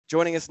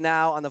Joining us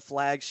now on the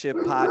Flagship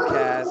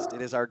Podcast.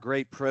 It is our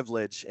great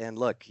privilege. And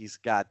look, he's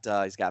got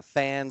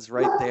fans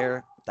right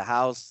there at the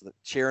house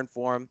cheering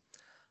for him.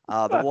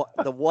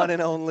 The one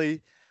and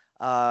only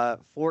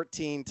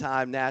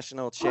 14-time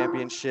national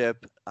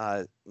championship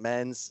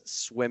men's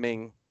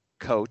swimming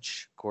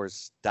coach, of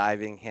course,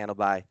 diving handled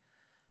by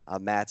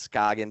Matt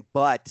Scoggin,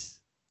 but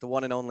the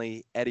one and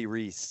only Eddie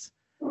Reese.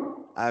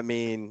 I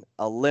mean,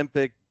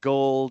 Olympic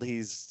gold.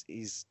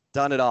 He's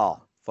done it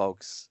all,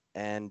 folks.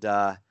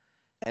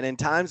 And in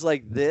times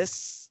like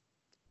this,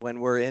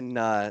 when we're in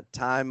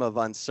time of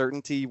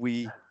uncertainty,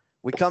 we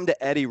come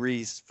to Eddie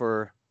Reese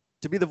to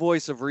be the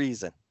voice of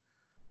reason.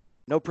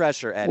 No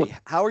pressure, Eddie.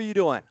 How are you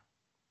doing?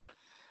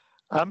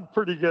 I'm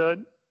pretty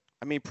good.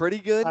 I mean, pretty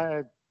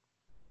good?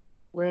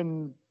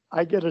 When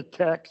I get a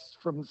text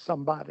from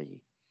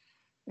somebody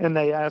and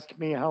they ask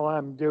me how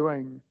I'm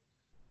doing,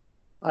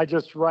 I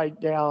just write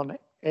down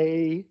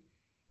A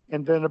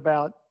and then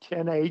about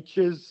 10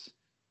 H's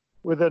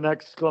with an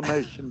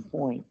exclamation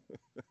point.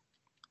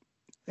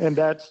 And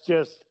that's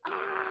just,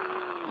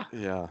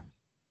 Yeah.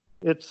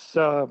 It's,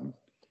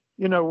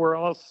 we're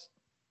all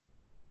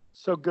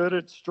so good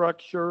at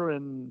structure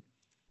and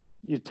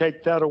you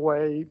take that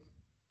away.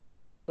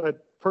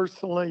 But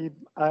personally,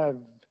 I've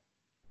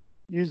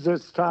used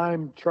this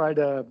time to try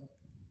to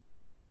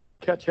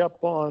catch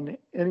up on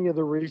any of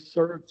the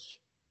research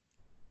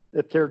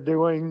that they're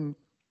doing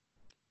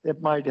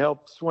that might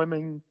help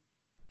swimming.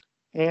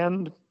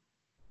 And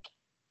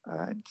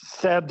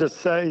sad to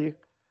say,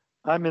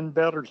 I'm in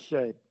better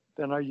shape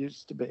than I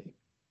used to be.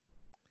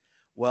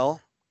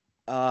 Well,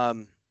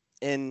 and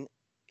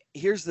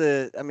there's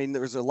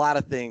a lot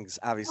of things,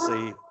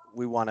 obviously,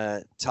 we want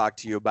to talk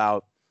to you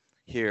about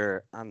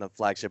here on the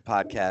Flagship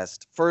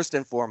Podcast. First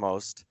and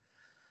foremost,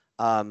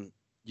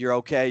 you're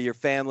okay, your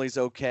family's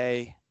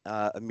okay,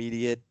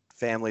 immediate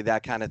family,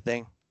 that kind of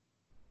thing?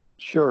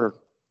 Sure.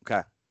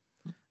 Okay.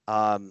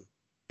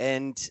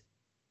 And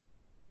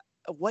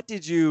what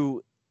did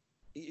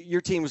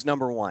your team was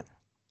number one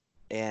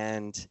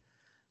and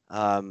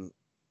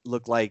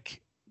looked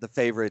like the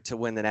favorite to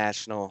win the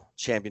national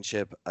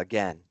championship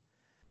again.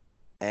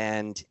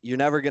 And you're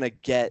never going to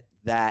get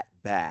that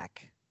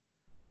back,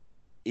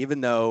 even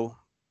though,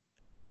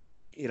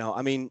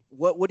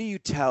 what do you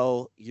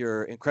tell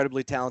your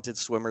incredibly talented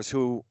swimmers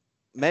who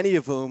many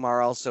of whom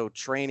are also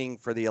training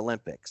for the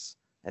Olympics,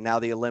 and now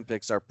the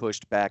Olympics are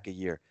pushed back a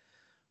year?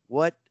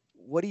 What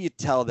do you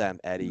tell them,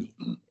 Eddie,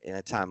 in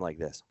a time like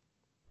this?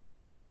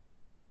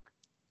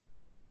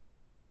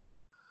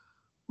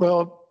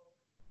 Well,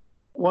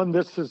 one,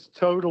 this is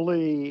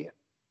totally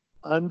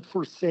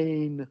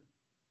unforeseen.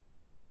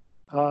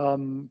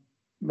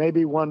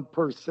 Maybe one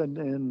person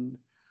in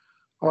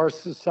our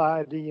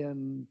society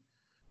in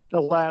the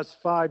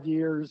last 5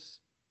 years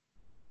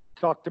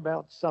talked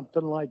about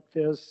something like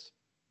this.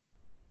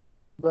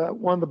 But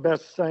one of the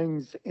best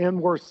things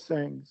and worst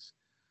things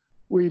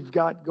we've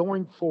got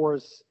going for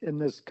us in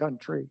this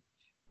country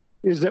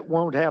is it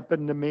won't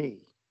happen to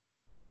me.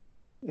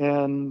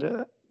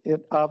 And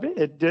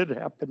it did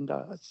happen to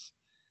us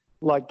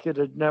like it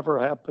had never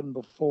happened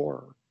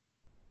before.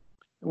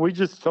 We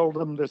just told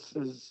them this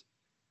is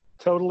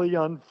totally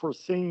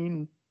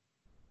unforeseen.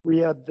 We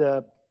had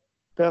the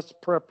best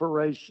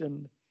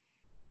preparation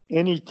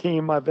any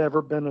team I've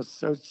ever been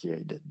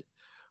associated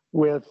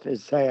with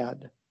has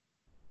had.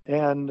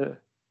 And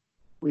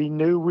we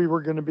knew we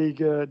were going to be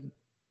good.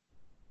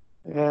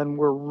 And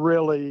we're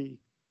really,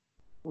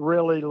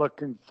 really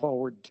looking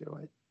forward to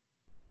it.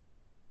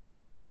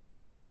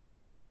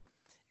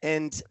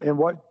 And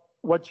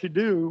what you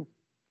do,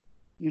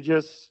 you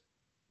just,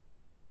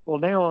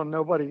 now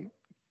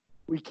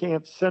we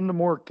can't send them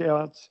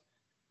workouts.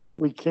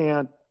 We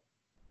can't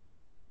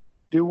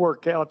do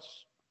workouts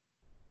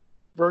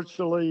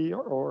virtually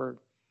or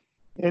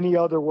any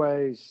other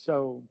way.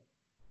 So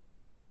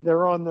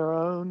they're on their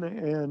own,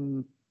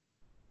 and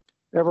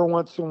every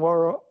once in a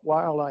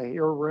while I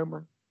hear a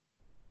rumor.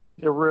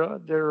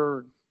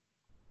 They're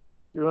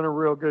doing a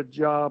real good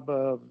job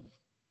of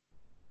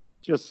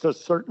just a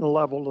certain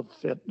level of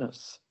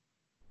fitness.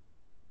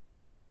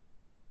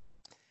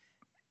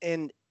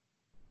 And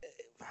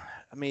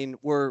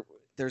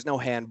there's no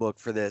handbook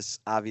for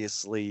this,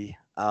 obviously.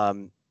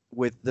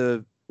 With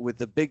the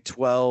Big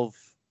 12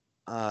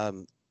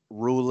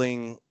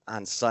 ruling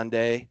on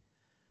Sunday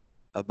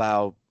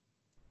about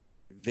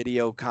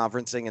video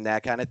conferencing and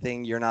that kind of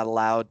thing, you're not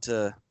allowed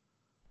to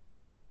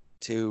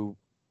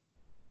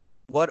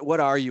what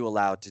are you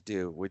allowed to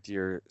do with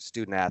your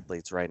student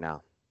athletes right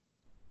now?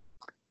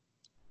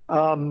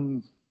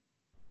 I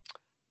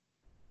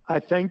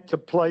think to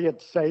play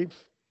it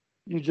safe,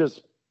 you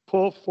just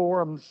pull for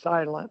them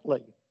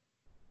silently.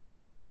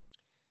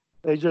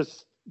 They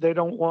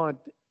don't want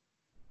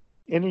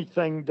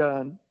anything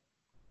done.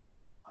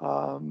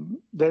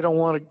 They don't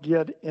want to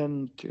get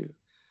into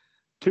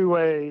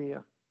a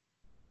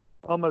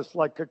almost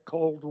like a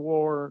Cold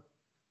War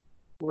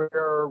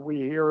where we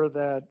hear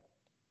that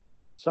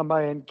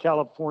somebody in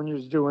California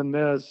is doing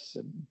this,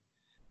 and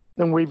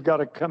then we've got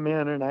to come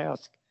in and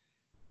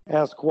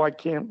ask why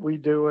can't we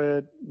do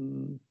it.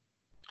 And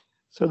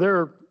so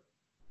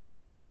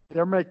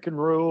they're making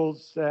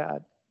rules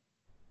that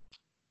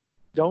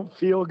don't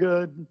feel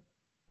good,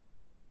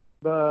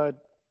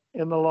 but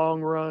in the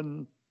long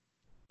run,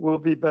 we'll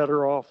be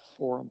better off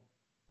for them.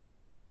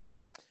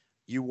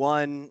 You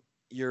won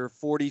your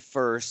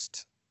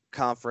 41st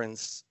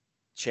conference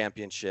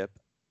championship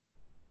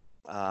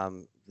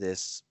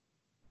this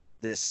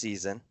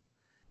season.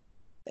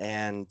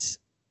 And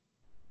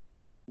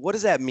what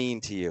does that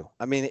mean to you?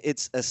 I mean,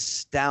 it's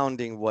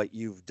astounding what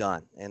you've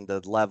done and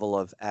the level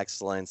of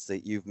excellence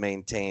that you've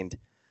maintained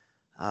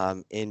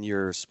in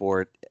your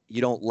sport.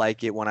 You don't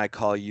like it when I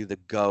call you the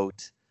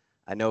GOAT.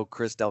 I know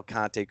Chris Del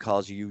Conte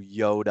calls you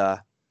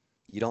Yoda.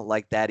 You don't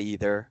like that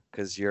either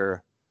because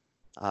you're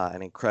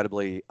an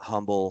incredibly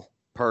humble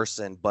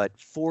person. But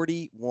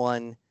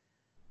 41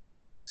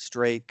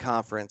 straight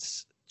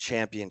conference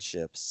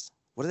championships.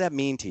 What does that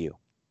mean to you?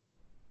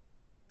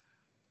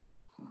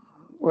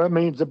 Well, it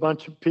means a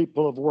bunch of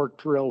people have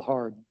worked real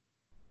hard.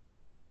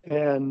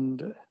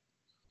 And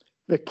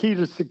the key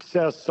to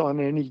success on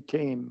any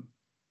team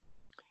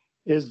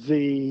is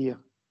the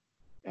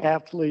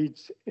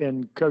athletes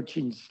and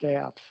coaching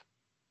staff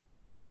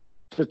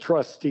to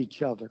trust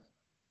each other.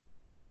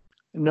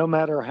 And no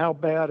matter how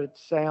bad it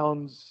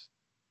sounds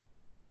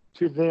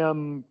to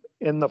them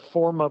in the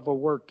form of a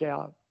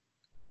workout,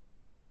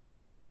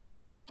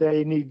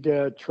 they need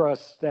to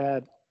trust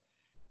that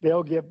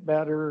they'll get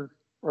better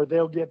or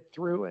they'll get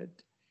through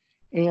it.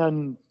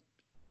 And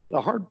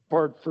the hard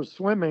part for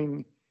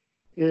swimming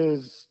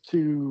is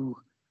to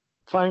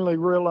finally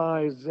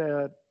realize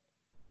that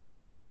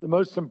the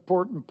most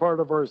important part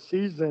of our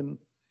season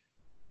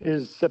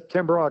is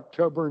September,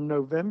 October, and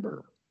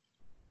November.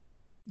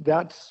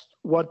 That's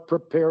what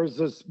prepares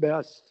us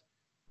best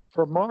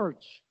for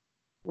March.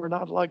 We're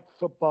not like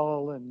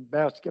football and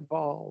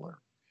basketball or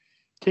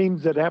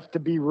teams that have to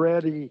be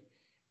ready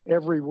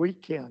every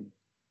weekend.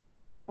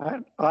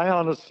 I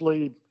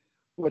honestly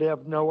would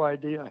have no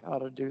idea how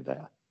to do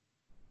that.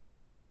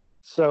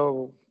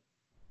 So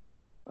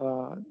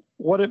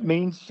what it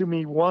means to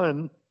me,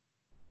 one,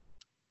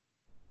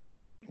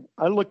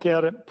 I look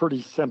at it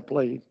pretty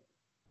simply.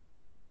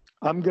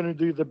 I'm going to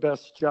do the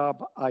best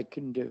job I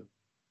can do.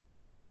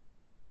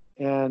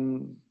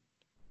 And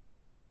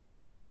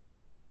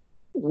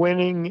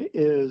winning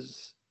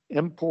is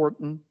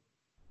important,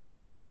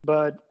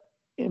 but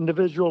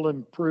individual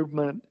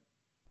improvement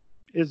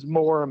is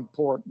more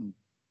important.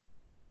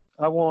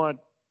 I want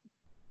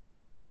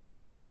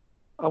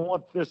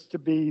this to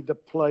be the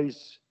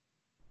place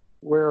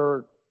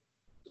where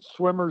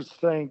swimmers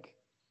think,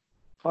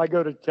 if I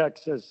go to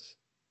Texas,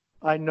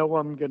 I know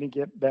I'm going to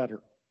get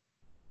better.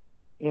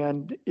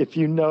 And if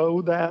you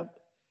know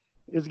that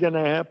is going to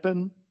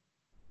happen,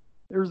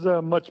 there's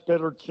a much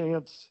better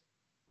chance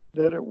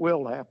that it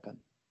will happen.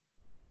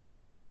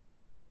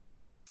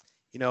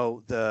 You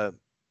know, the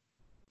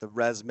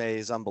resume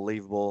is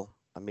unbelievable.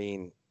 I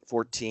mean,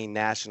 14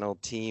 national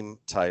team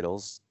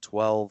titles,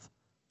 12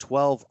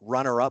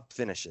 runner-up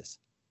finishes.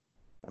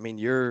 I mean,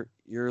 you're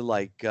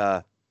like,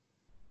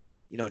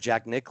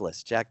 Jack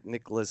Nicklaus. Jack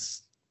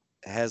Nicklaus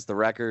has the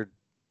record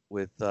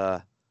with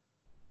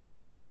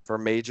for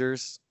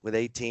majors with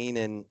 18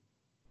 and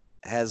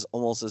has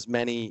almost as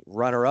many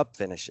runner-up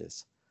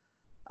finishes,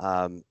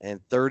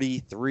 and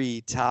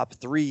 33 top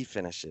 3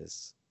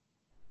 finishes.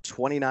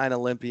 29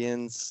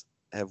 Olympians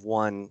have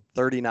won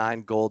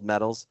 39 gold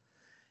medals.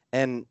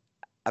 And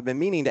I've been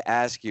meaning to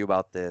ask you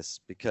about this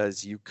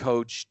because you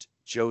coached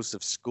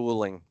Joseph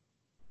Schooling,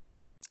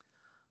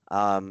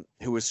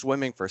 who was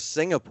swimming for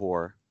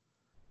Singapore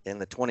in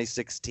the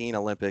 2016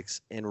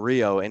 Olympics in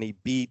Rio, and he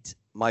beat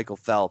Michael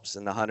Phelps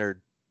in the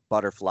 100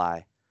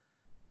 butterfly,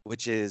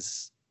 which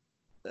is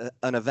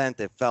an event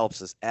that Phelps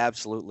has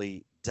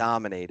absolutely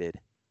dominated.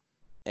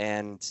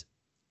 And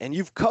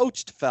you've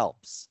coached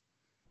Phelps.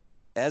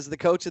 As the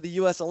coach of the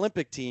U.S.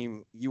 Olympic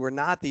team, you were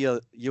not the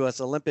U.S.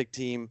 Olympic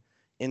team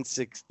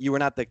you were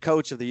not the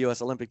coach of the U.S.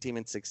 Olympic team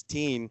in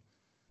 16.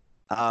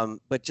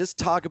 But just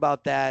talk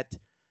about that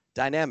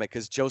dynamic,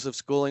 because Joseph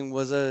Schooling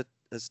was a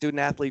student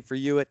athlete for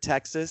you at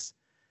Texas,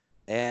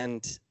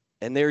 and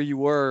there you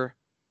were,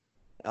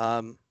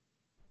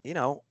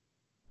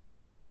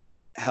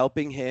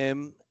 helping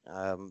him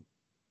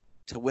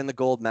to win the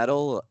gold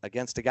medal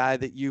against a guy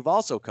that you've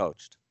also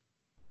coached.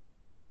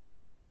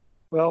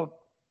 Well,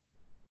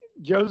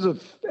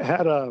 Joseph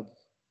had a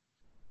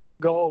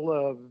goal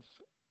of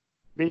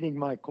beating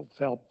Michael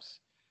Phelps.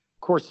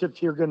 Of course,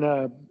 if you're going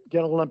to get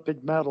an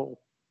Olympic medal,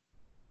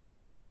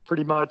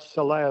 pretty much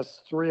the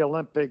last 3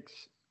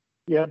 Olympics,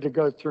 you had to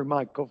go through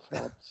Michael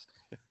Phelps,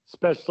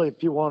 especially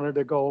if you wanted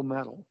a gold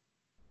medal.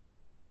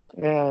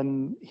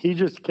 And he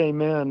just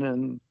came in,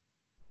 and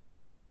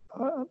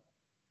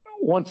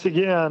once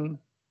again,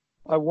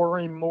 I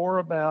worry more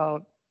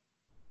about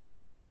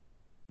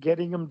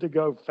getting him to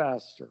go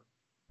faster.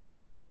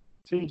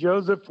 See,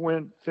 Joseph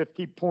went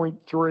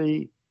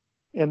 50.3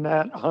 in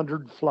that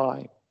 100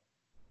 fly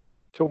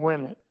to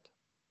win it.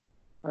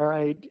 All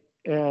right.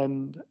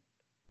 And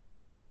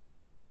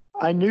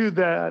I knew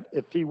that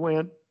if he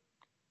went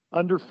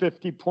under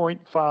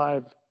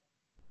 50.5,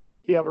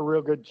 he had a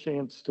real good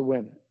chance to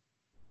win it.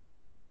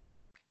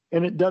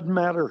 And it doesn't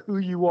matter who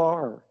you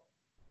are.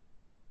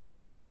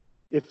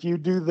 If you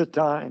do the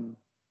time,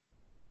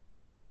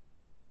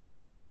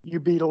 you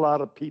beat a lot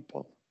of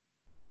people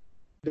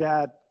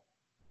that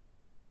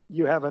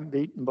you haven't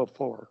beaten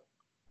before.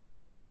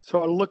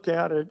 So I look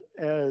at it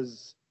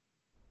as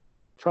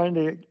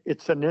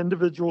it's an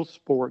individual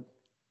sport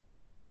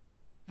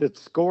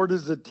that's scored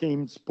as a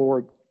team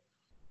sport,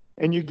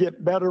 and you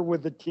get better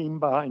with the team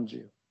behind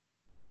you.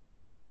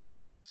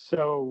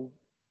 So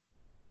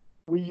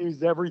we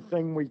use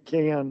everything we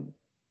can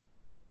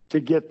to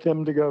get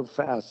them to go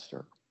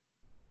faster.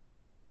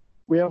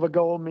 We have a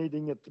goal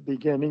meeting at the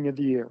beginning of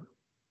the year,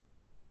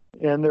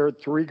 and there are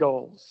 3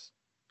 goals: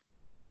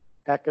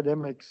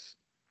 academics,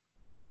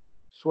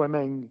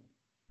 swimming,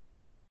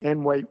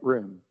 and weight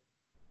room.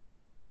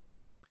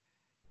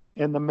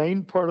 And the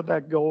main part of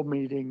that goal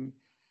meeting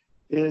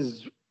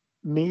is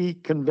me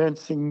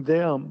convincing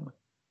them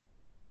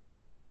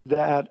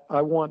that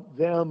I want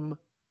them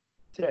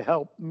to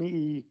help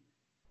me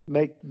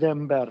make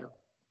them better.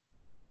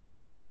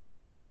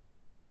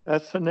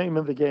 That's the name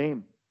of the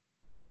game.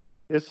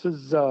 This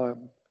is,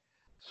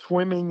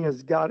 swimming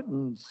has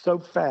gotten so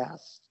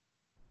fast,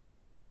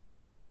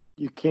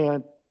 you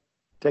can't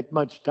take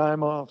much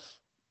time off.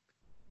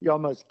 You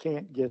almost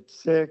can't get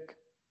sick.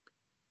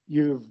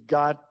 You've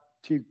got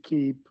to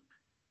keep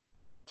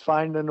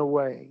finding a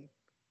way.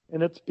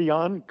 And it's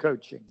beyond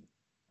coaching.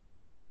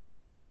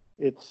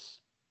 It's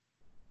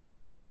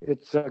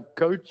a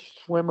coach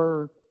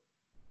swimmer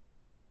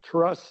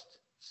trust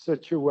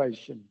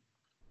situation.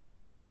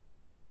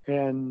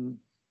 And,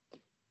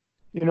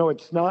 you know,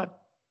 it's not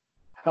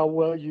how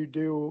well you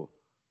do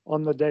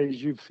on the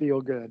days you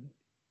feel good.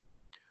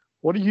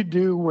 What do you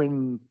do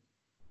when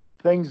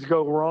things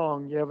go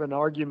wrong? You have an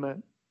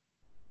argument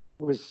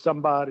with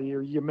somebody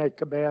or you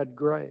make a bad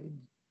grade.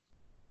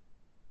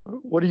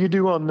 What do you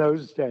do on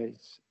those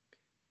days?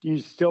 Do you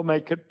still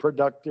make it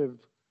productive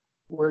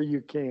where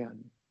you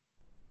can?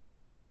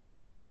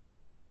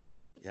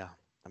 Yeah.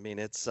 I mean,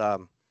 it's,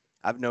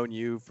 I've known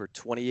you for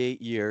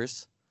 28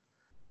 years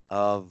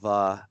of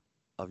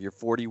your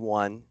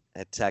 41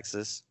 at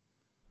Texas.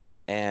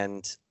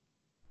 And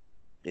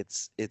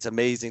it's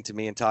amazing to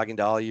me, in talking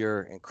to all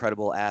your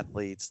incredible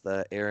athletes,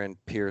 the Aaron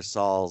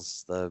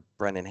Pearsalls, the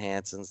Brendan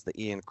Hansons, the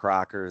Ian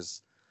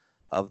Crockers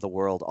of the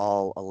world,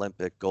 all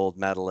Olympic gold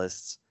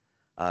medalists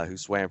who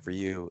swam for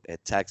you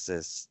at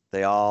Texas.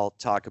 They all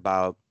talk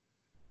about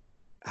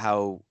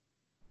how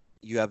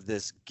you have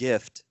this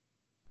gift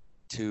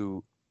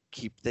to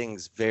keep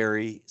things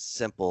very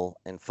simple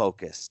and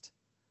focused.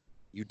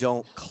 You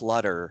don't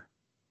clutter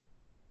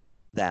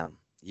them.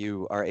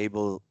 You are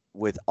able,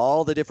 with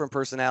all the different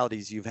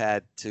personalities you've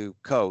had to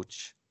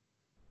coach,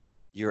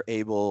 you're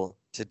able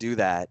to do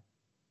that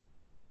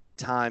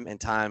time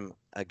and time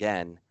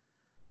again.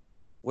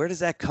 Where does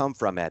that come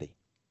from, Eddie?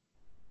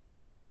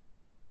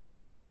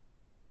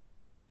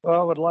 Well,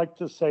 I would like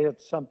to say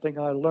it's something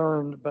I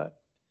learned,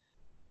 but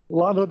a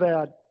lot of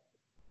that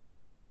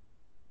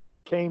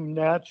came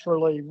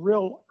naturally.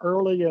 Real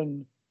early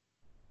in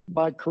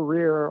my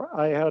career,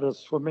 I had a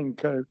swimming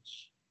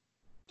coach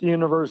at the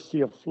University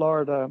of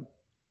Florida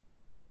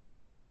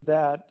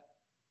that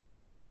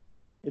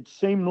it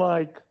seemed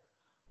like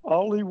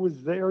all he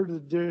was there to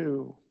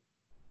do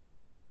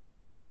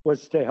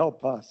was to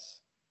help us.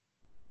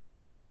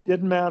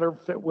 Didn't matter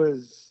if it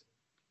was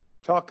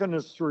talking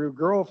us through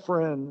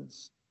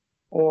girlfriends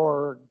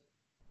or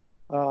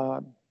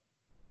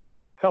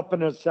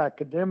helping us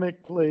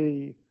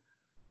academically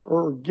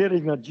or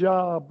getting a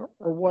job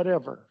or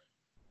whatever.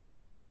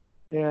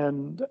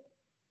 And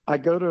I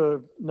go to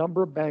a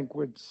number of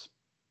banquets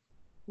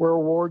where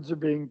awards are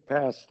being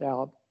passed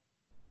out,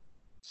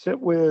 sit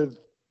with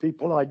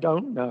people I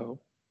don't know,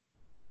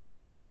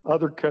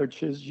 other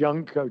coaches,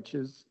 young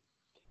coaches.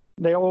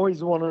 They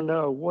always want to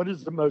know, what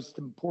is the most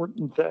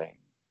important thing?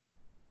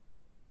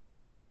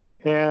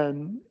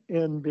 And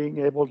in being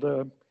able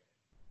to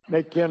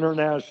make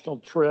international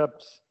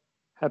trips,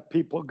 have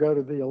people go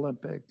to the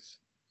Olympics.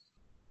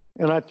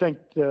 And I think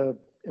the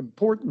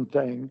important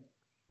thing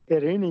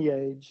at any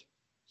age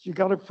is you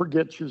got to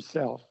forget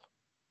yourself.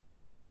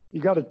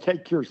 You got to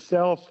take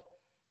yourself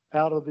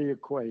out of the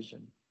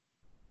equation.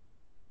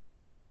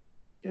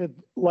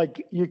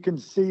 Like you can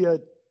see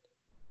it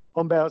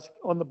on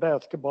the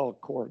basketball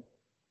court.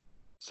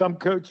 Some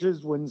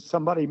coaches, when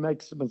somebody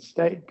makes a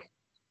mistake,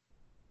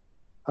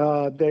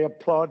 they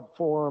applaud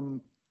for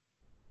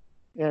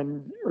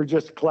them or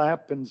just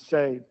clap and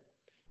say,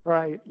 all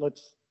right,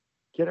 let's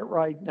get it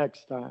right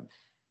next time.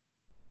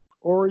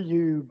 Or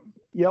you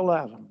yell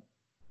at them.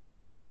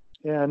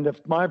 And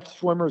if my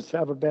swimmers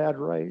have a bad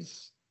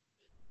race,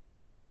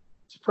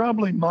 it's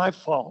probably my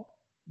fault,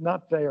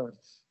 not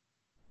theirs.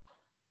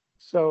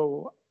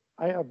 So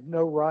I have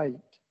no right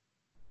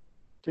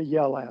to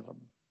yell at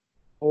them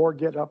or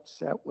get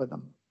upset with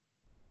them.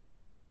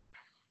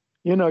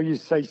 You know, you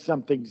say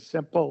something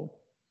simple,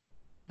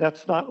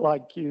 that's not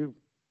like you.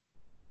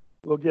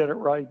 we'll get it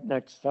right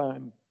next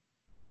time.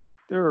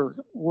 There are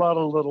a lot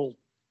of little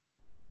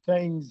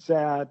things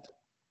that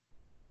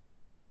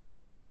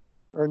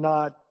are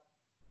not,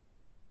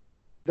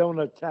 don't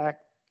attack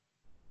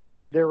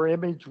their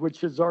image,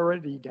 which is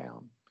already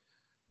down.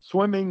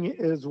 Swimming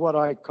is what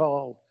I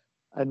call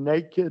a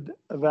naked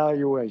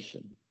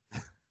evaluation.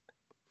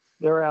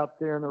 They're out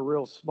there in a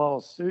real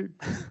small suit.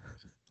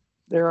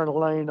 They're in a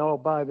lane all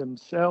by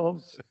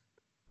themselves.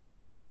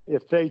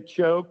 If they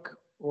choke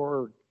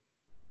or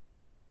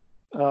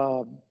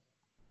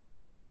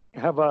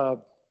have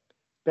a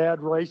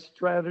bad race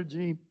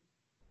strategy,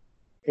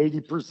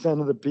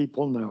 80% of the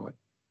people know it.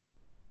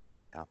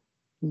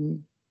 Yeah.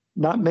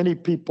 Not many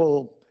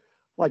people,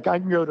 like I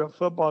can go to a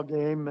football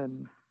game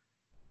and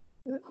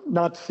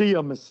not see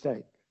a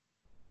mistake.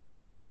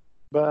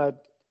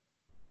 But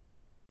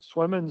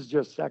swimming's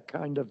just that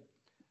kind of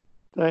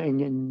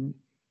thing, and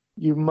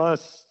you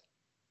must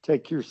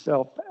take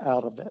yourself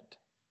out of it.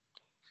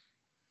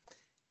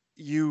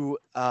 Your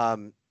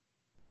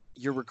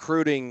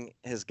recruiting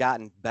has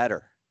gotten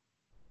better,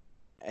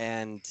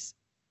 and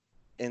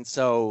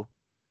so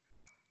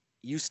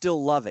you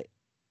still love it.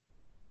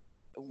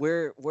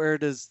 Where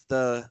does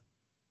the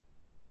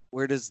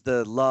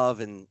love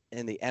and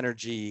the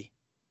energy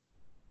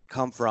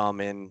come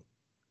from? And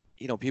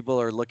people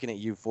are looking at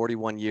you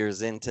 41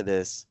 years into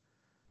this,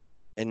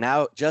 and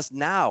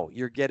now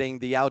you're getting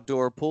the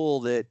outdoor pool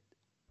that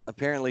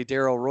apparently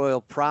Darrell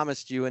Royal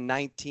promised you in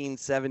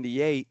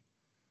 1978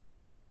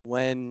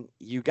 when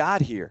you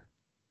got here.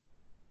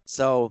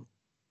 So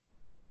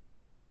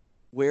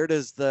where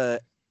does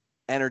the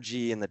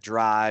energy and the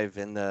drive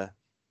and the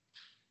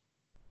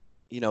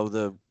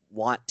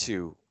want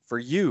to, for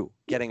you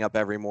getting up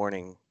every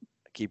morning,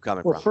 keep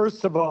coming from? Well,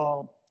 first of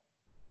all,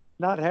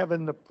 not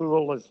having the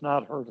pool has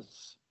not hurt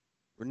us.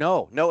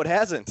 No, it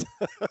hasn't.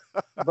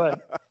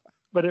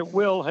 but it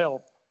will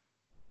help.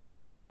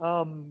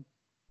 I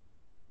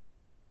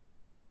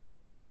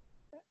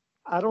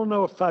don't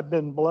know if I've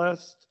been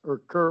blessed or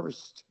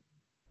cursed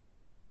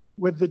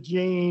with the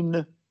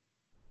gene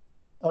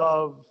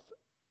of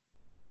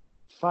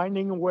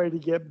finding a way to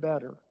get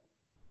better.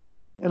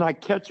 And I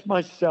catch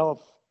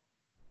myself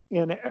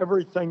in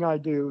everything I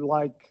do.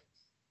 Like,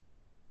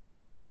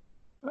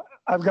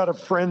 I've got a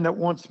friend that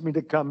wants me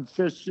to come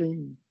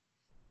fishing.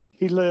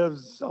 He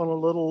lives on a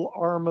little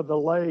arm of the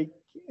lake,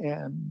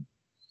 and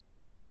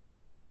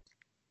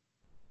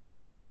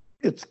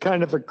it's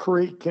kind of a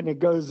creek, and it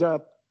goes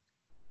up,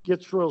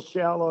 gets real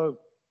shallow,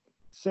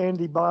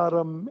 sandy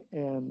bottom,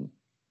 and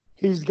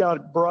he's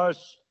got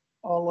brush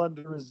all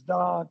under his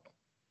dock,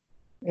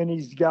 and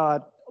he's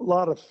got a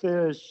lot of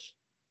fish,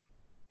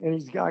 and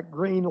he's got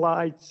green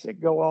lights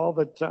that go all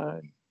the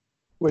time,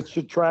 which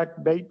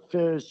attract bait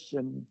fish,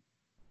 and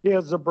he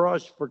has a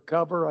brush for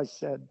cover. I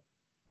said,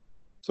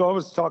 so I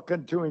was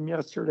talking to him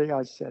yesterday.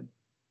 I said,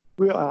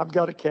 well, I've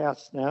got a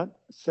cast net.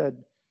 I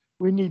said,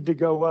 we need to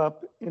go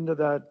up into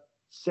that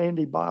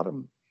sandy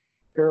bottom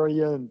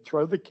area and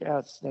throw the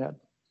cast net,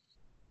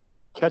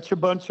 catch a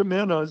bunch of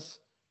minnows,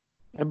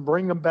 and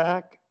bring them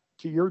back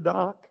to your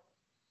dock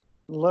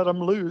and let them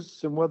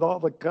loose. And with all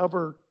the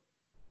cover,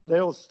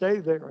 they'll stay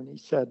there. And he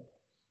said,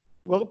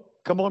 well,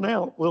 come on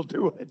out, we'll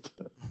do it.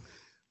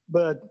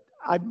 But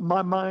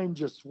my mind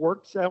just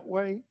works that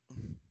way.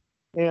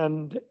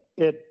 And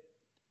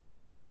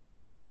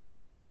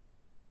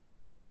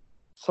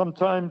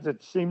sometimes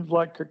it seems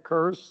like a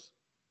curse,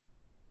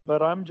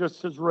 but I'm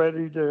just as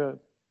ready to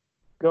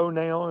go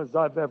now as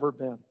I've ever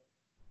been.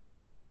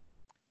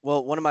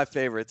 Well, one of my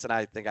favorites, and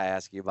I think I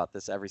ask you about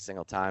this every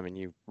single time and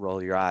you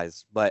roll your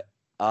eyes, but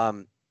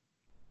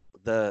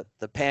the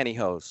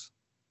pantyhose.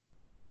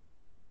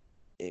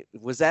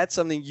 Was that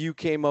something you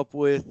came up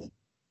with,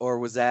 or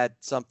was that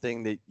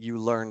something that you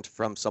learned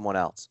from someone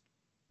else?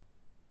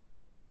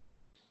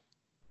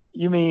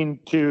 You mean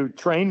to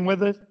train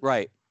with it?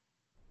 Right.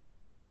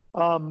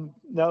 No,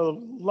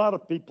 a lot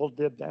of people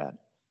did that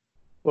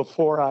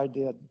before I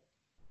did.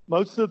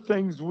 Most of the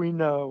things we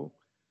know,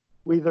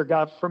 we either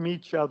got from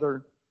each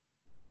other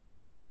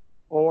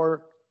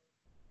or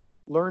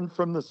learned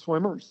from the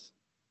swimmers.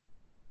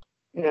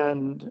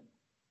 And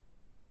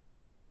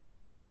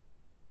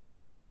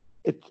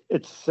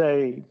it's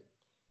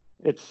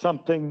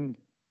something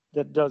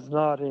that does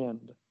not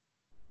end.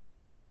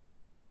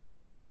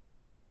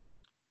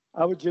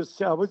 I was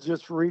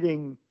just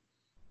reading,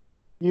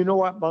 you know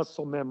what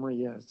muscle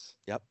memory is?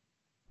 Yep.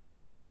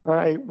 All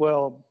right,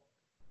 well,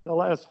 the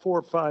last 4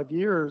 or 5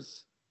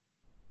 years,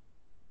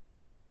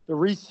 the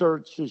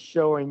research is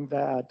showing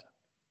that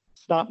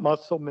it's not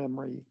muscle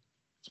memory,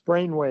 it's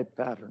brainwave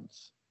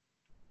patterns.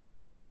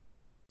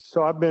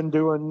 So I've been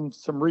doing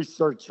some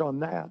research on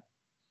that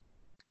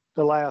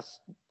the last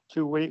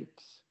 2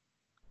 weeks,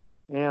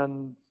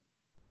 and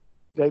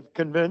they've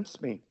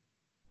convinced me.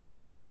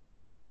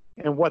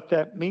 And what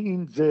that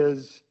means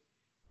is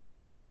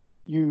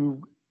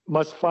you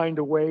must find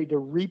a way to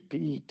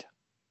repeat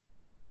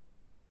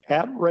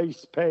at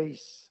race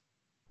pace,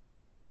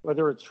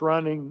 whether it's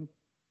running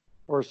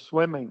or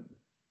swimming,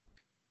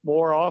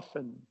 more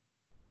often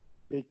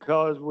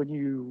because when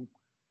you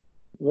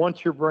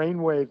want your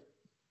brainwave,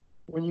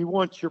 when you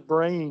want your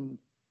brain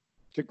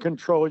to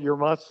control your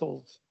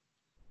muscles,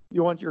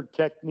 you want your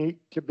technique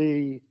to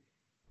be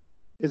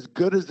as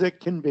good as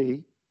it can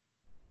be,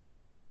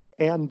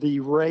 and the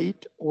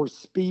rate or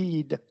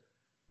speed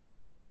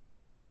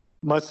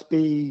must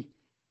be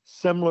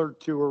similar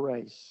to a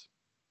race.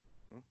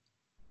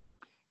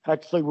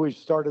 Actually, we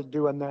started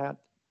doing that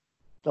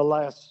the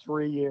last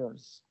 3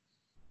 years.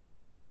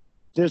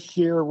 This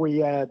year we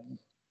had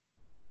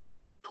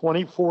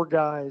 24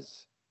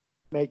 guys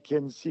make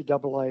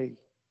NCAA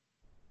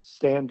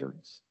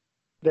standards.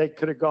 They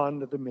could have gone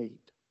to the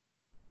meet.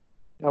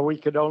 Now we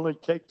could only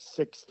take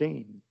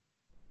 16,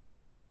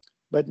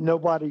 but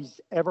nobody's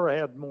ever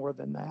had more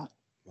than that.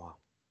 Wow.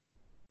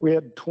 We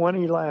had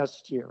 20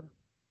 last year,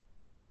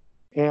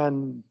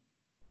 and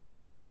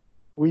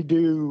we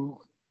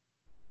do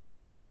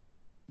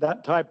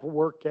that type of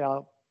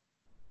workout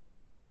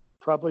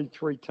probably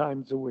 3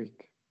 times a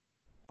week.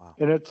 Wow.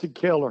 And it's a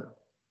killer,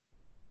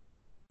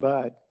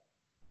 but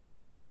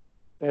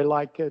they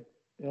like it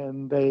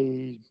and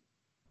they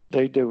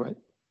do it.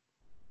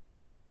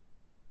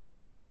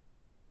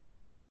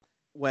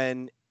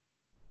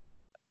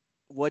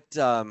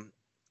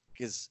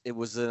 Because it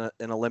was an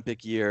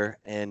Olympic year,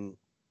 and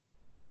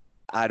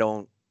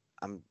I'm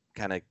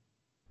kind of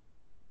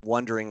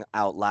wondering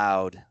out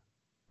loud.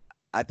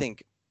 I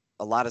think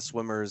a lot of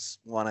swimmers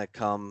want to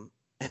come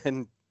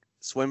and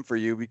swim for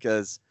you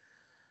because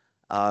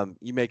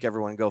you make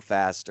everyone go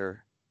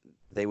faster.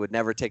 They would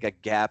never take a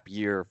gap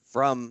year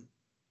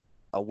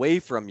away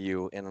from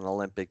you in an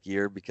Olympic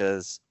year,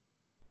 because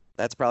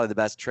that's probably the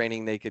best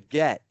training they could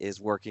get, is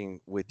working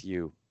with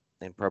you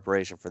in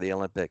preparation for the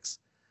Olympics.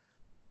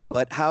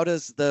 But how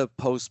does the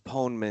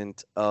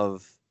postponement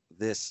of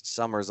this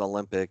summer's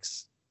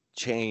Olympics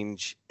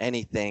change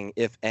anything,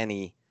 if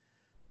any,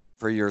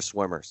 for your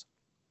swimmers?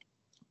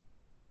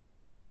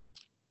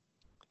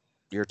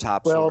 Your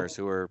top swimmers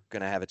who are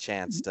going to have a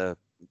chance to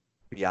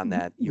be on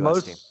that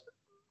U.S. team.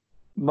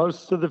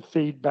 Most of the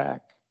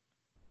feedback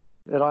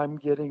that I'm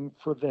getting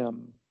for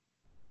them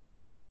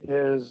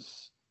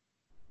is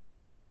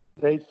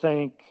they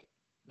think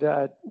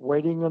that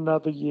waiting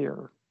another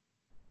year,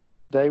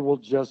 they will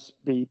just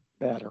be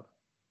better.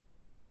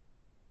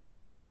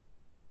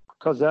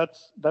 Because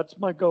that's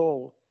my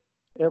goal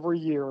every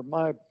year.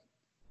 My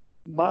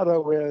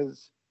motto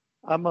is,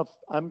 I'm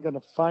going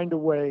to find a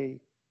way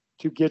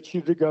to get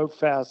you to go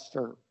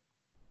faster,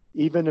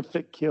 even if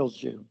it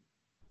kills you.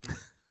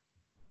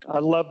 I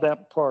love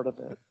that part of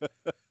it.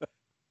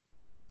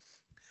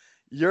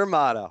 Your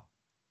motto,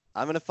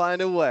 I'm going to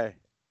find a way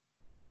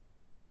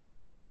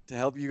to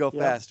help you go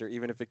faster,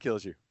 even if it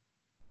kills you.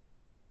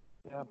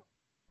 Yeah.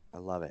 I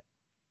love it.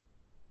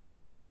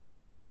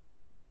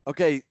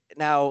 Okay,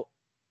 now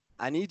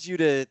I need you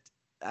to,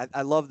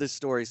 I love this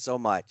story so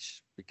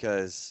much,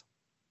 because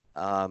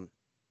the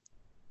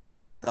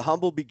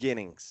humble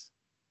beginnings.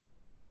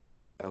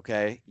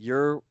 Okay,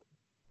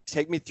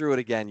 take me through it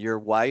again. Your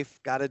wife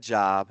got a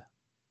job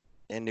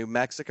in New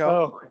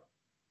Mexico?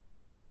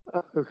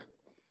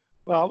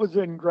 Well, I was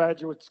in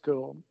graduate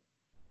school,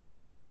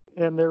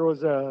 and there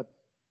was a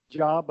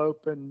job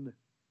open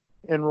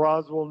in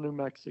Roswell, New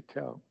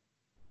Mexico.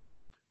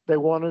 They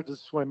wanted a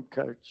swim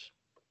coach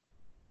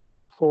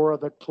for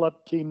the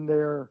club team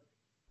there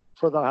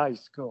for the high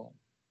school.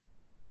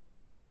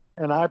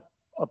 And I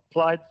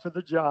applied for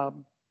the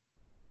job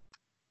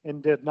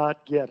and did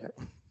not get it.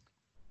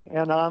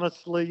 And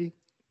honestly,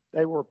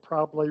 they were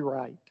probably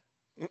right.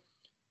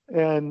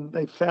 And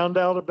they found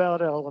out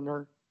about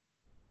Eleanor,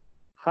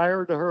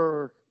 hired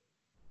her,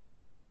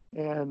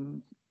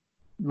 and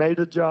made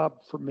a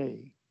job for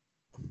me.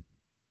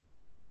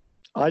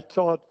 I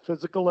taught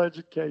physical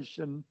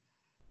education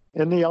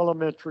in the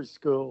elementary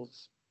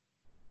schools.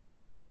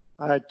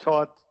 I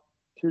taught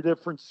 2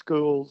 different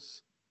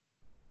schools,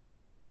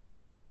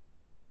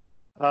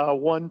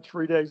 one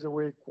 3 days a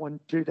week, one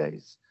 2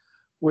 days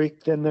a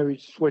week. Then they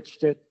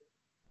switched it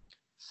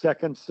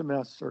second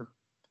semester.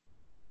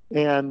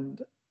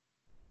 And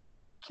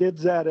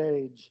kids that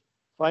age,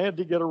 if I had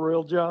to get a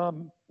real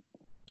job,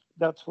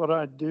 that's what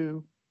I'd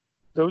do.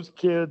 Those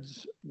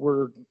kids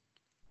were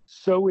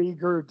so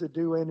eager to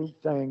do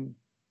anything.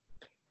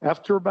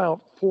 After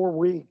about 4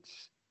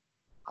 weeks,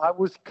 I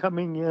was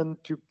coming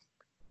into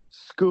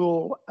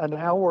school an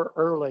hour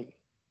early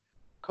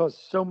because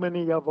so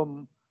many of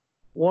them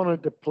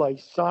wanted to play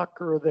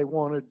soccer. They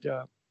wanted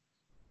to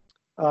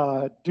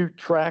do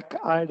track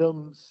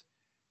items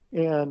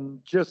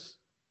and just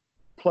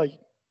play,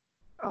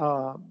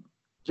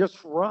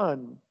 just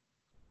run.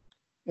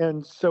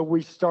 And so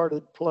we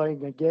started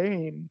playing a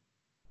game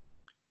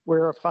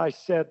where if I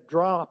said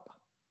drop,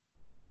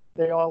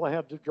 they all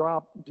had to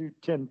drop and do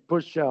 10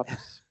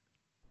 push-ups.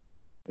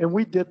 And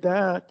we did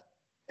that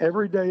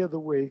every day of the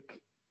week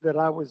that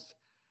I was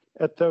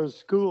at those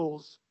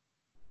schools.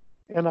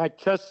 And I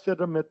tested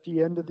them at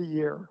the end of the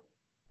year.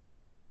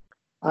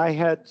 I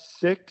had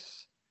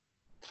 6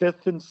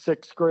 5th and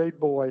 6th grade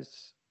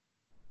boys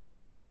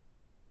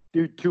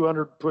do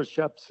 200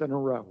 push-ups in a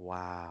row.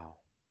 Wow.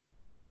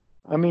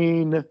 I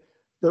mean,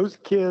 those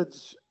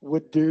kids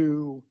would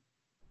do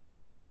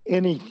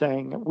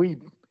anything.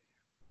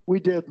 We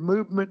did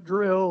movement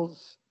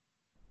drills,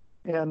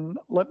 and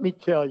let me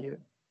tell you,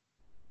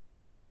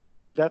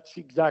 that's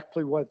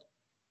exactly what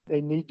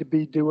they need to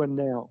be doing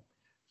now.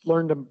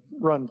 Learn to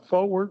run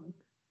forward,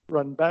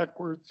 run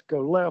backwards,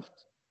 go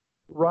left,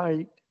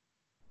 right.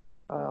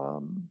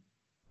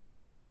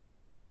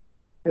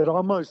 It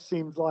almost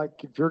seems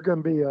like if you're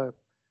going to be a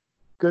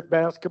good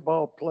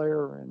basketball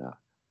player and a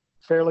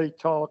fairly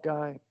tall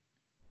guy,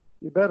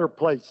 you better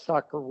play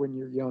soccer when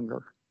you're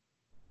younger,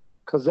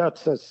 because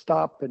that's a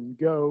stop and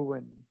go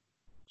and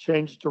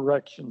change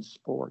direction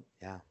sport.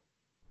 Yeah.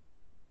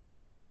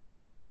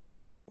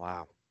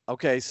 Wow.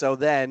 Okay, so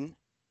then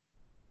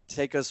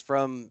take us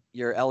from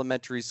your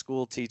elementary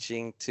school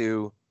teaching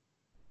to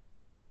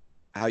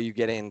how you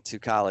get into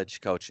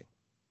college coaching.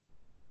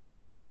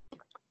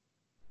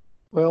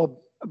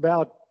 Well,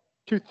 about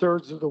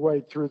 2/3 of the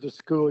way through the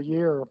school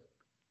year,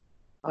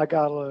 I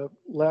got a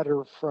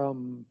letter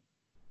from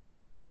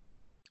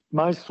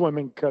my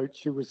swimming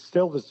coach, who was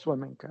still the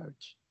swimming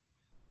coach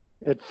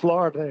at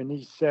Florida, and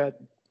he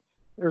said,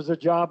 "There's a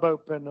job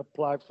open,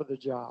 apply for the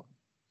job."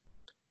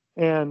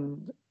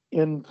 And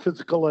in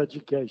physical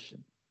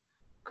education,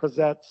 because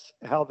that's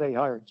how they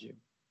hired you.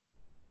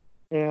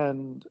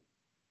 And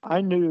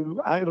I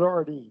knew I had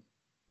already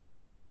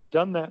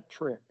done that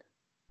trick.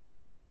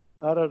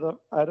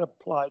 I'd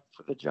applied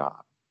for the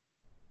job,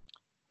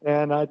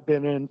 and I'd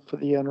been in for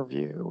the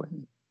interview,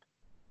 and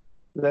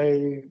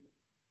they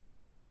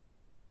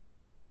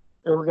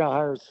were going to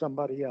hire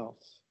somebody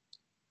else,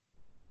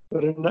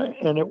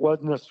 and it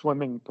wasn't a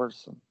swimming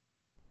person.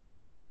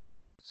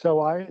 So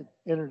I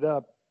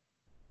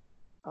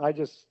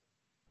just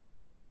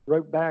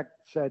wrote back,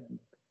 said,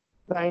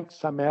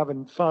 "Thanks, I'm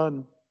having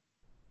fun."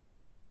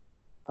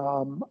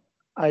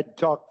 I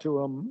talked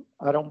to him.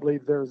 I don't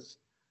believe there's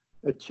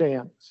a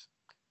chance.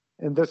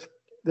 And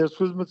this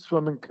was my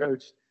swimming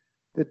coach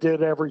that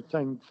did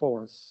everything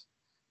for us.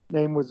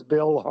 Name was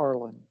Bill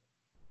Harlan.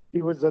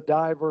 He was a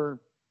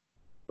diver,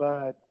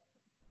 but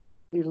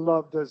he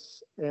loved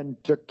us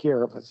and took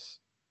care of us.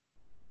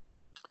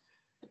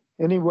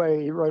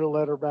 Anyway, he wrote a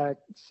letter back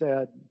and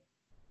said,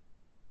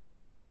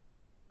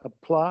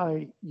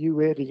 "Apply,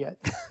 you idiot."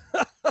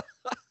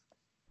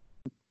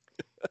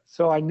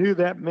 So I knew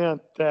that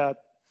meant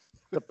that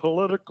the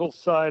political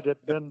side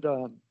had been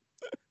done.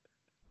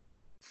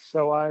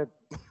 So I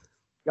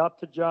got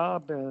the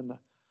job, and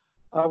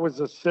I was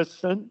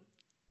assistant.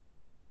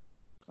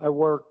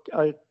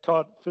 I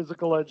taught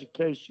physical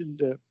education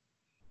to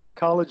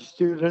college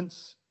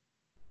students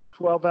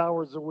 12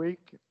 hours a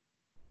week.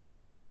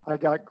 I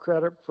got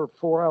credit for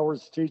 4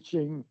 hours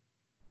teaching,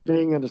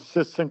 being an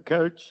assistant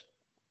coach,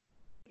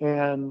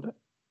 and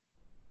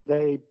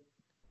they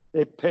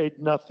paid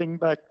nothing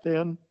back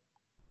then,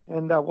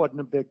 and that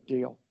wasn't a big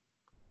deal.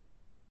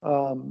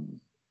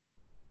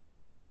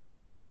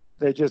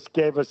 They just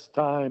gave us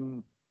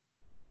time.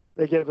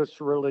 They gave us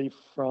relief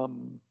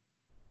from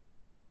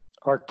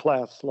our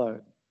class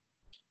load.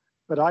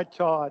 But I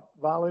taught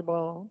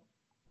volleyball,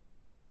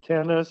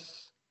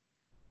 tennis,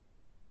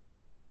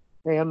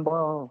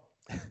 handball,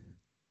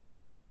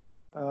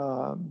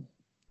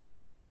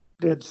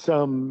 did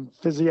some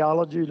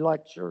physiology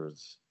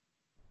lectures.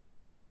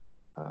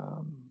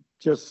 I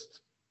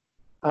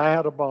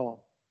had a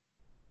ball.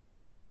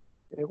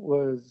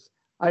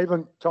 I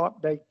even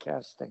taught bait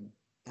casting.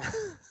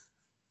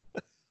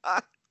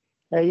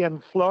 Hey, in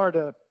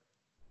Florida,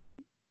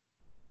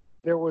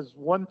 there was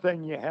one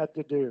thing you had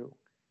to do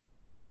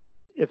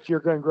if you're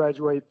going to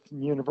graduate from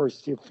the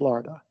University of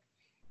Florida.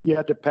 You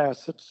had to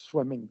pass a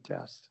swimming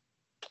test.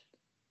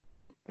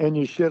 And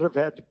you should have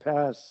had to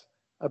pass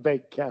a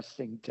bait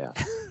casting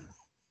test.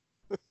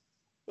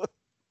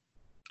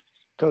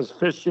 Because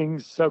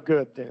fishing's so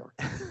good there.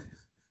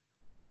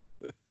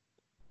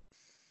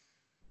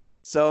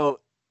 So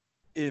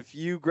if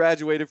you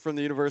graduated from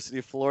the University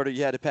of Florida,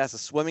 you had to pass a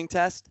swimming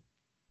test?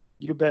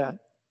 You bet.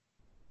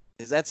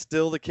 Is that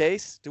still the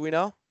case? Do we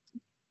know?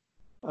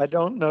 I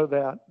don't know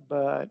that,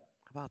 but...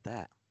 How about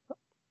that?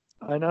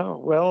 I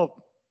know.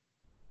 Well...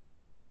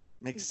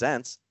 Makes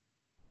sense.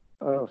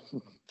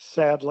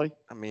 Sadly.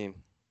 I mean,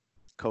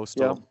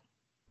 coastal. Yeah.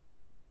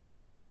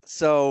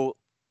 So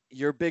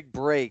your big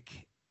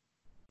break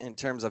in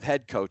terms of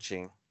head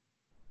coaching,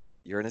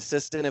 you're an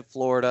assistant at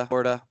Florida,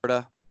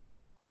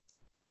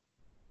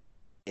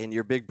 and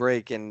your big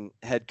break in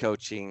head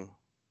coaching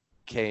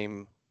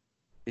came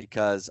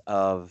because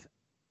of,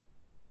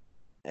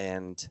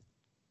 and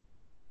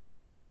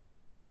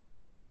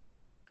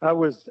I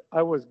was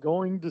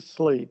going to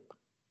sleep.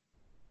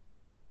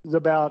 It was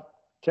about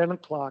 10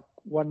 o'clock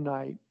one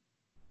night,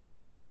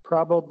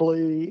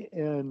 probably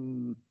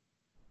in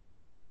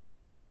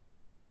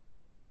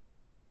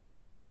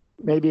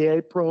maybe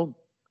April.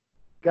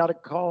 Got a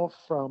call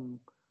from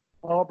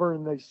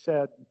Auburn. They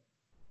said,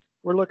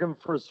 "We're looking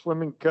for a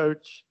swimming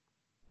coach.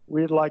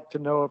 We'd like to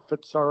know if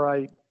it's all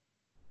right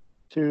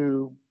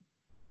to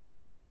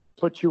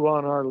put you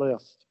on our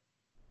list."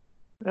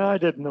 And I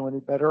didn't know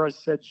any better. I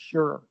said,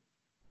 "Sure."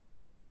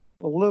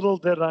 Little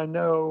did I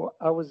know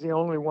I was the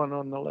only one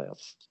on the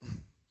list.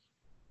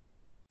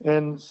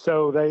 And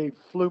so they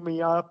flew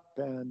me up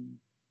and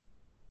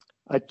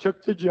I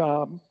took the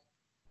job,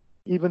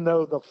 even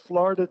though the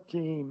Florida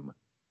team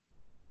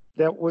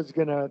that was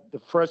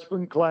the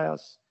freshman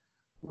class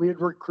we had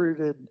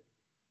recruited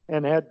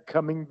and had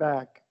coming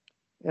back.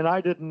 And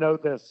I didn't know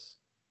this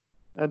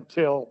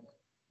until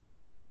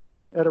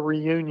at a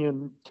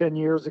reunion 10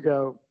 years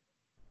ago,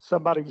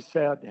 somebody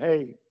said,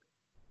 hey,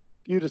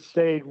 if you'd have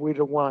stayed, we'd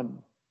have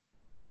won.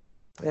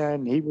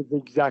 And he was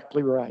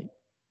exactly right.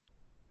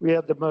 We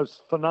had the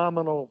most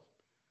phenomenal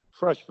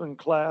freshman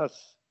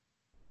class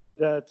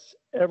that's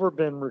ever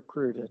been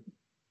recruited.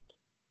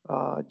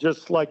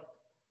 Just like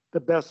the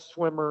best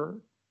swimmer,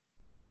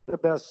 the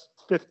best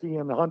 50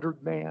 and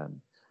 100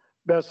 man,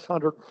 best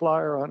 100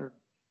 flyer, 100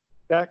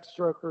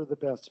 backstroker, the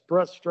best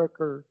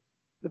breaststroker,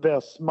 the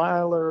best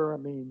smiler,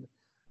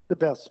 the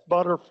best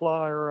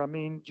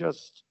butterflyer.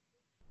 Just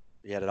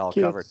You had it all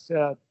kids covered.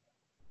 Said,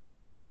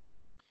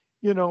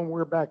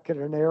 we're back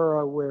in an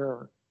era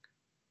where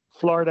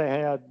Florida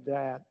had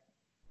that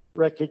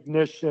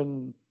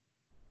recognition,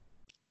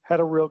 had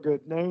a real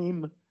good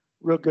name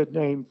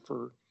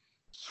for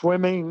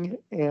swimming.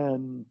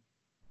 And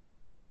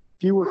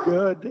if you were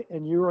good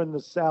and you were in the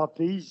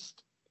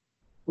Southeast,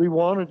 we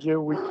wanted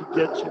you, we could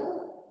get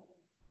you.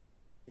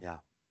 Yeah.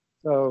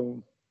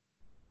 So,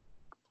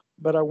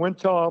 but I went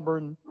to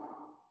Auburn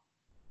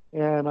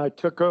and I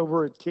took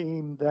over a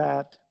team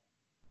that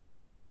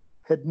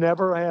had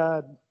never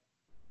had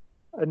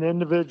an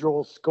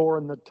individual score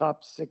in the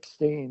top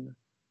 16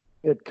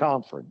 at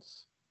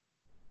conference.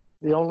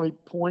 The only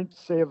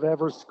points they have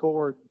ever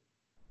scored,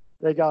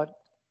 they got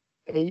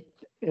 8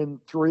 in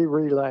 3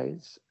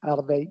 relays out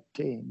of 8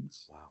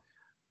 teams, Wow.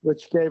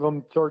 which gave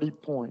them 30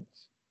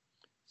 points.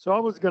 So I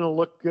was going to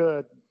look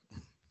good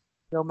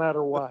no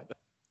matter what.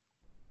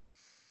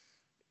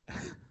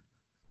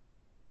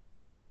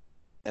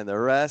 And the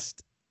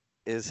rest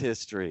is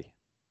history.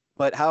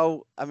 But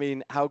how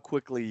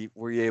quickly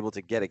were you able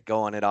to get it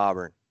going at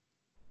Auburn?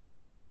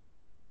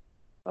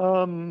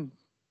 Let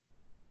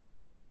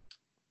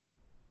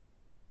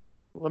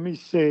me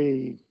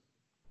see.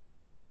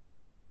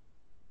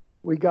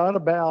 We got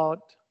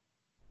about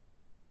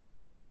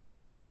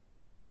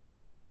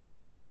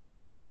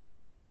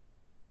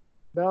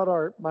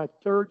my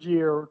third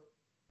year,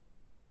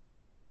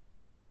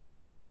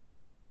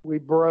 we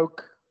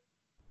broke,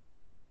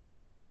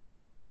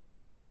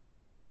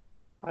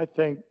 I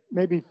think,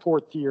 maybe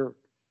fourth year,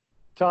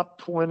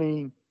 top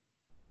 20.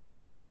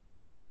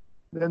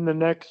 Then the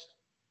next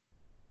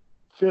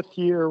 5th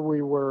year,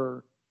 we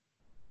were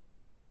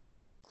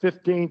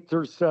 15th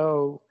or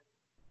so.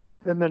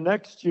 Then the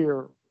next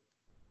year,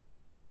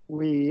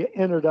 we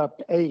ended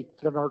up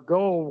 8th, and our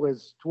goal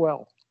was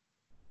 12th.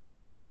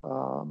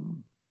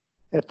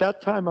 At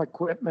that time, I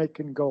quit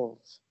making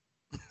goals.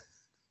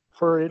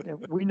 For it,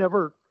 we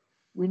never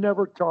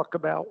talk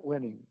about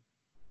winning.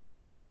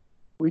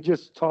 We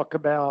just talk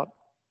about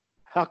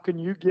how can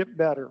you get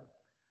better?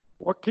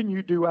 What can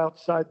you do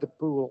outside the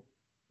pool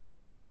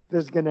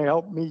that's going to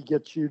help me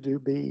get you to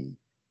be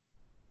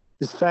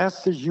as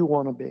fast as you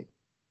want to be?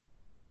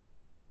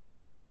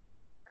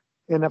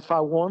 And if I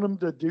want them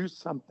to do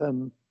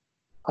something,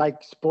 I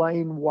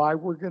explain why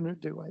we're going to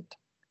do it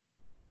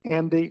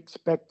and the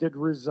expected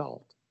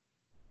result.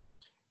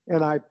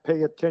 And I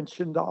pay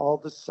attention to all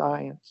the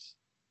science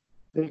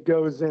that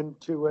goes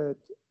into it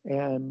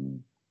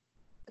and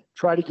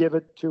try to give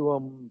it to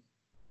them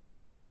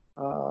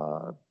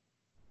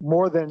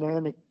more than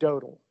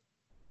anecdotal.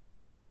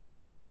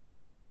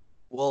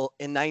 Well,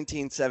 in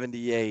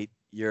 1978,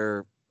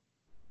 you're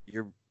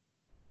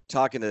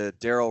talking to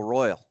Darrell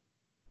Royal.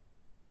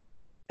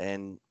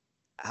 And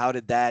how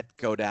did that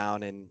go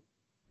down? And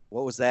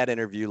what was that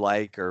interview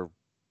like? Or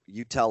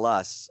you tell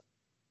us.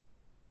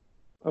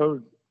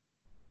 Oh,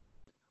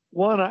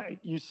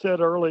 you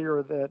said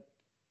earlier that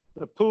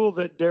the pool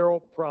that Darrell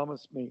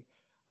promised me,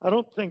 I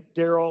don't think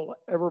Darrell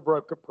ever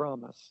broke a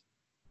promise.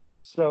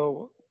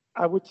 So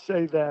I would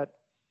say that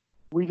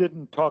we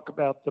didn't talk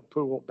about the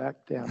pool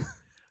back then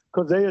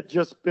because they had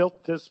just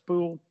built this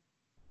pool,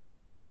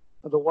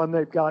 the one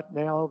they've got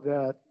now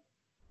that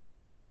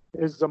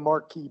is the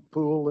marquee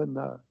pool in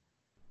the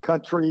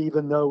country,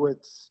 even though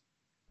it's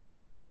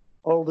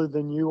older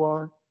than you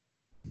are.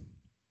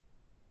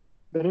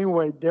 But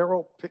anyway,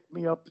 Darrell picked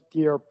me up at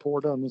the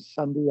airport on a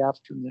Sunday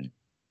afternoon.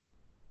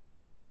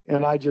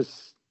 And I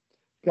just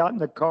got in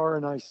the car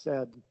and I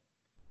said,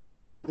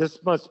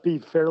 this must be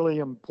fairly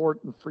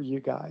important for you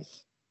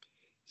guys.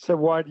 He said,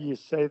 why do you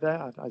say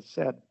that? I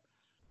said,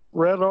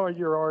 read all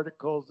your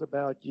articles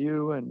about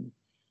you and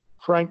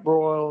Frank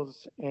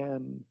Broyles,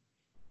 and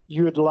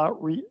you would lot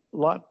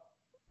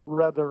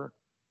rather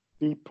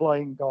be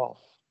playing golf.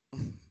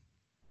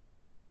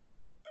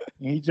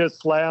 He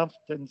just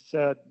laughed and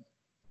said,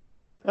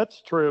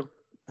 that's true.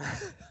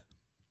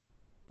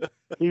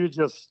 He was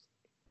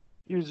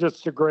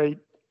just a great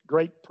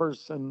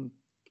person.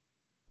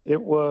 It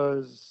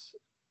was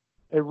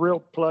a real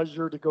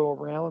pleasure to go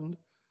around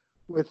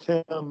with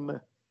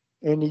him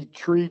and he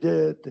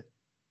treated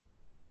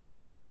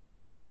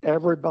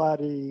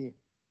everybody,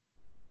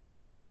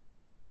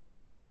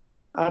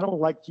 I don't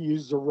like to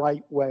use the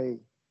right way,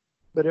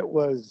 but it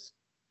was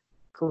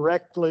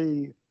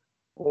correctly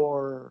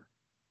or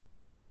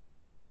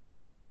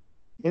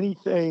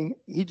anything.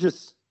 He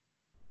just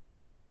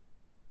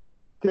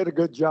did a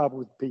good job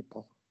with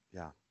people.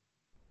 Yeah.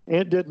 And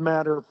it didn't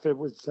matter if it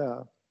was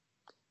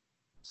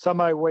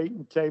somebody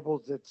waiting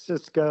tables at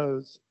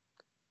Cisco's.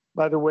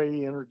 By the way,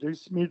 he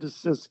introduced me to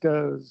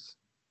Cisco's.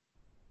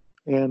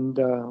 And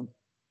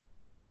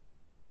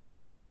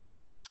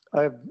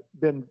I've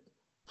been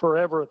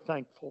forever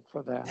thankful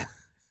for that.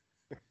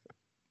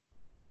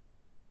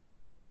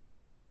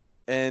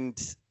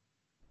 And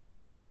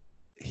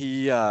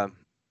he,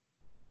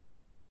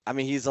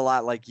 he's a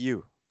lot like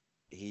you.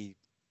 He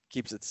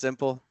keeps it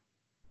simple.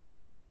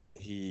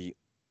 He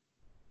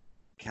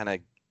kind of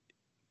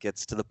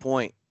gets to the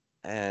point.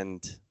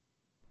 And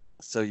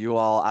so you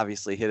all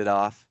obviously hit it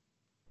off.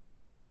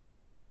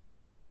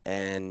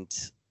 And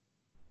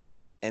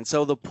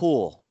so the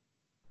pool,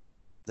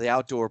 the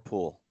outdoor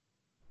pool.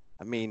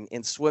 I mean,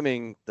 in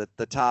swimming,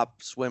 the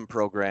top swim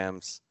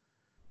programs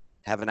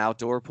have an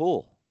outdoor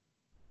pool.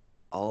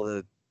 All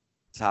the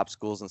top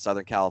schools in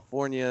Southern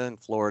California and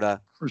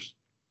Florida.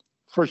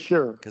 For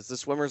sure. Because the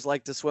swimmers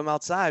like to swim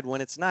outside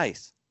when it's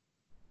nice.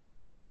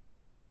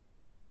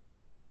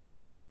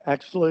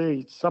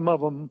 Actually, some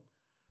of them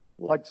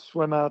like to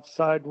swim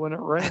outside when it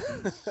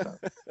rains. So.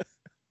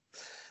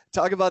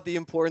 Talk about the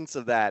importance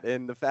of that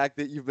and the fact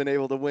that you've been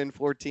able to win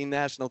 14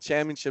 national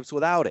championships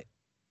without it.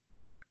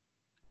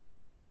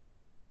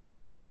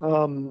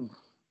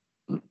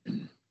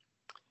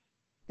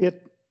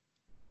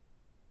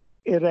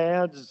 It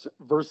adds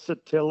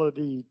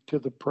versatility to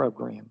the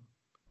program.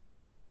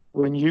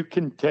 When you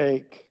can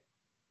take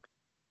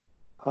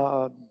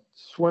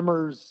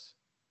swimmers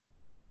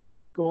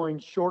going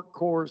short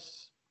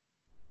course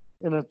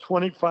in a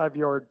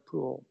 25-yard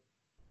pool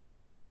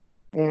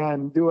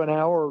and do an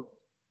hour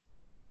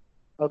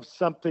of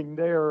something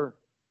there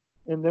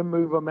and then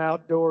move them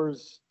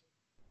outdoors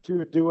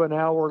to do an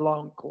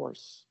hour-long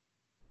course.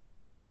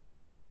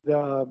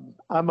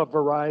 I'm a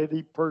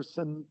variety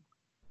person.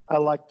 I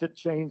like to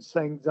change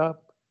things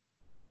up,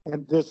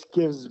 and this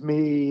gives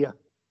me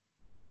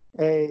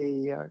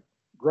a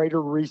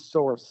greater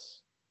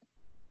resource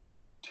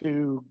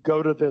to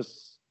go to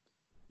this,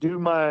 do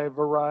my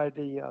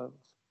variety of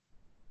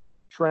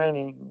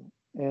training,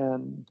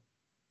 and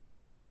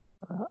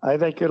I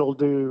think it'll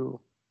do.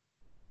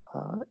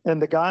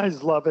 And the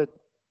guys love it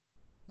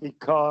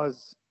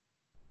because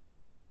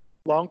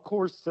long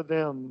course to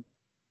them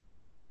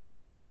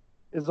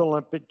is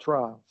Olympic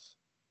trials.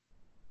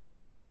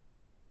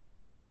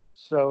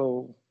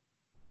 So,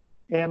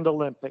 and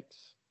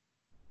Olympics.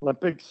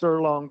 Olympics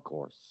are long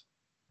course.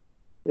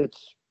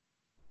 It's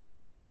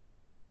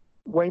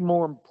way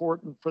more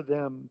important for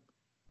them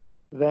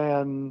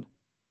than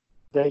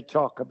they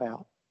talk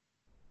about.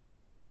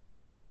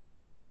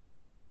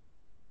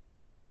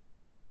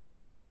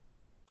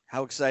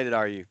 How excited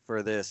are you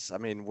for this? I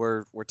mean,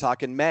 we're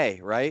talking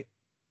May, right?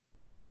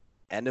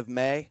 End of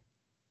May?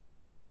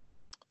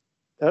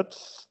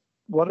 That's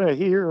what I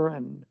hear,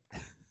 and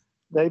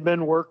they've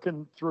been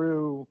working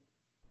through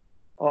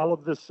all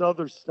of this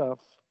other stuff.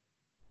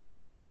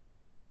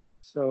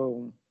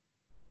 So,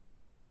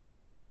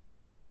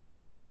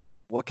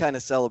 what kind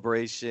of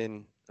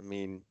celebration? I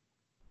mean,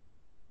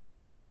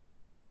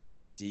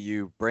 do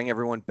you bring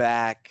everyone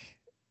back?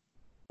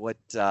 What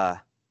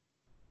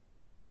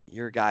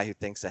you're a guy who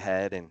thinks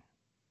ahead and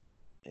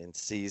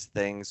sees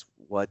things.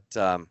 What's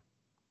the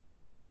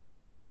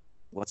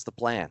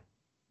plan?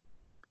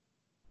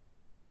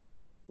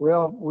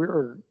 Well,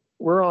 we're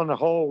on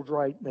hold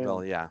right now.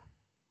 Well, yeah.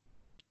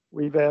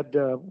 We've had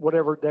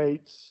whatever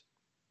dates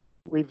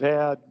we've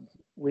had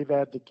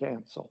to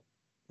cancel.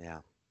 Yeah.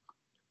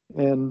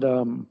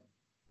 And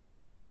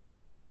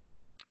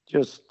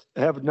just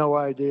have no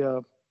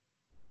idea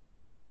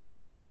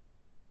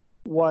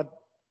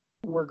what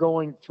we're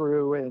going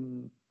through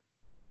and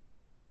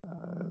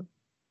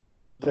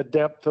the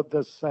depth of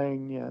this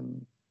thing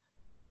and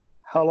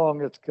how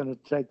long it's going to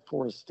take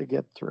for us to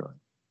get through it.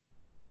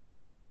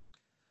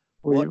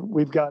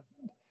 We've got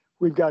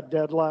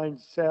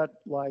deadlines set,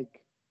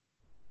 like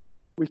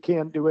we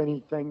can't do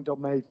anything till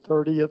May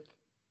 30th.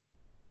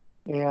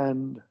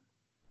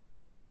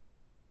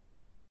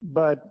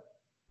 But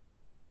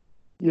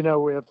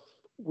if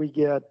we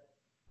get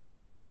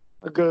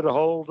a good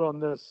hold on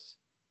this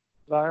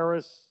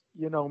virus,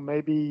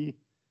 maybe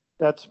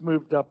that's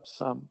moved up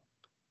some,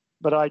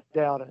 but I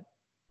doubt it.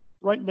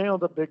 Right now,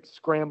 the big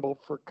scramble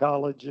for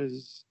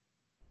colleges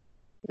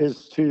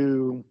is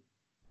to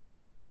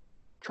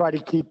try to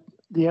keep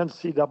the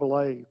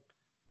NCAA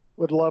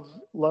would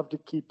love to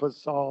keep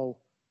us all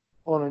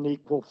on an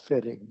equal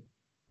footing.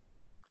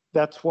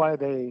 That's why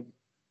the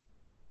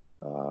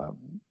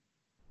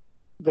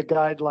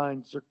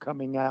guidelines are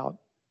coming out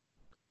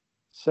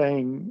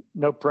saying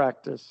no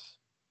practice,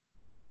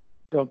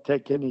 don't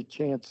take any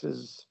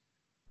chances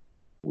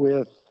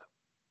with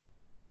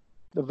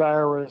the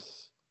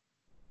virus.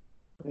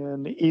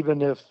 And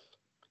even if,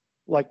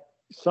 like,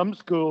 some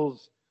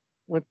schools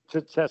went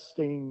to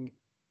testing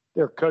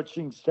their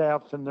coaching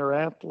staff and their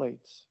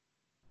athletes,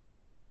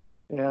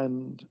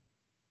 and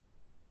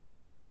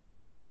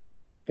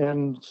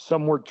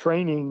some were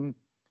training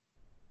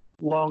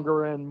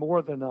longer and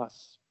more than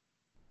us,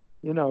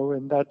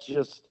 and that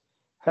just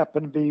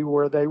happened to be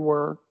where they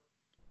were,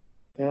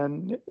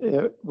 and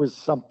it was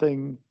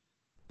something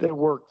that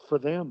worked for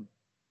them.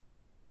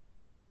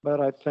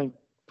 But I think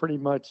pretty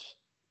much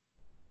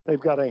they've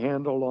got a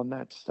handle on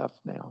that stuff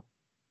now.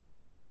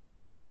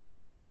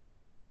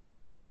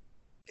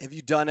 Have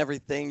you done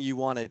everything you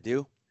want to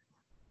do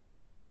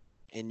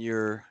in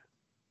your,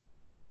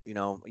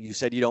 you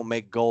said you don't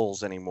make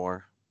goals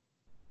anymore.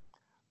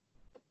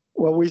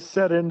 Well, we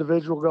set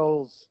individual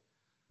goals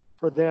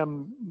for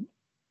them.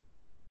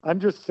 I'm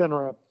just in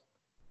a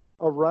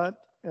rut,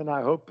 and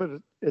I hope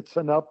it's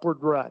an upward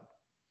rut.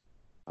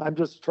 I'm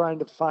just trying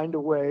to find a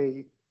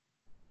way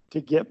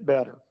to get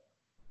better.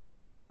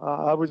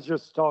 I was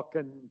just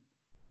talking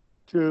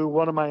to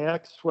one of my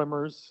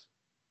ex-swimmers,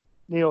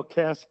 Neil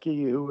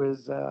Caskey, who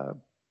is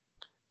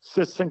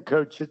assistant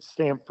coach at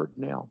Stanford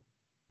now.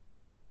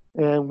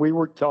 And we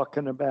were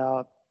talking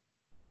about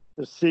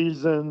the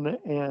season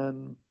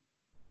and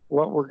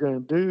what we're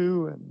going to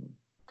do and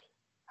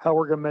how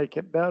we're going to make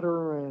it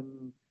better.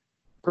 And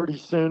pretty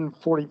soon,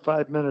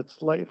 45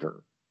 minutes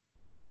later,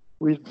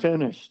 we'd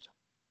finished.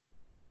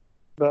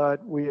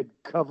 But we had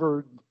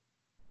covered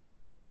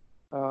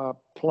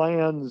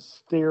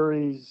plans,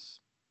 theories,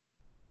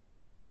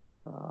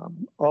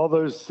 all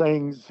those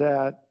things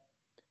that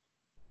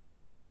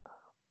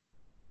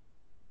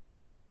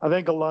I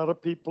think a lot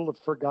of people have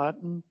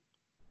forgotten.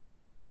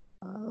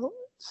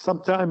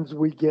 Sometimes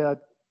we get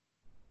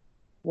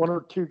one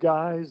or two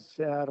guys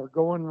that are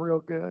going real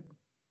good,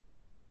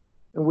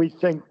 and we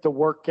think the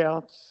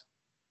workouts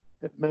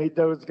have made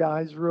those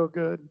guys real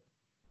good,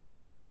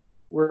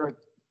 where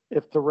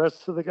if the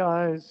rest of the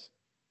guys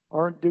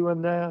aren't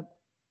doing that,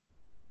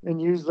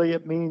 and usually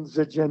it means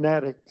the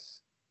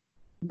genetics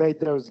made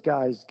those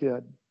guys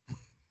good.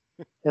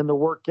 And the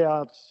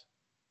workouts,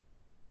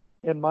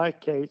 in my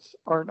case,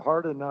 aren't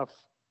hard enough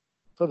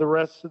for the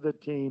rest of the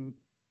team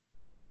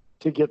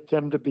to get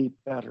them to be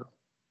better.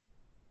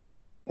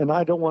 And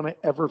I don't want to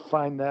ever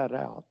find that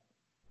out.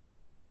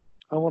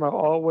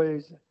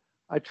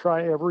 I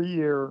try every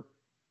year,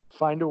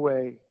 find a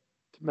way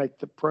to make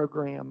the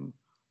program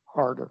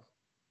harder.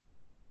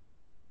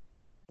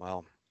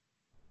 Well,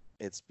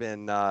 it's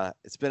been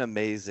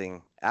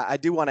amazing. I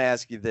do want to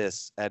ask you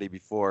this, Eddie,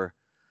 before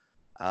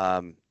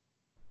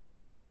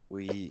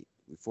we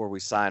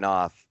sign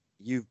off.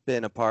 You've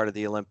been a part of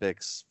the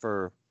Olympics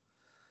for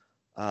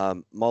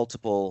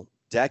multiple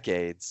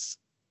decades,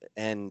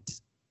 and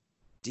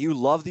do you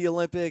love the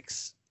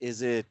Olympics?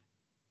 Is it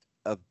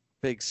a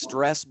big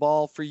stress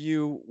ball for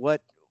you?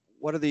 What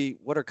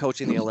are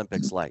coaching the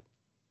Olympics like?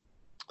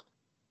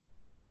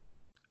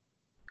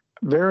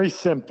 Very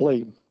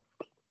simply,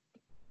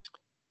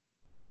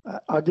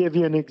 I'll give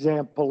you an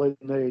example. In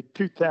the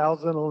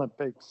 2000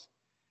 Olympics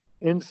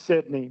in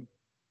Sydney,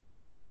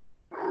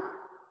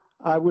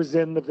 I was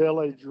in the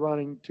village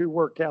running 2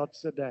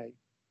 workouts a day.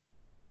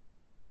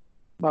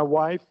 My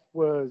wife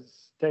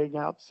was staying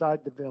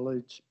outside the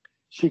village.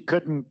 She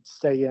couldn't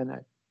stay in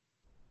it.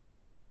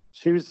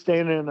 She was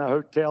staying in a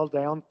hotel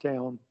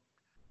downtown,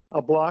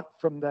 a block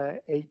from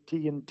the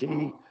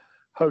AT&T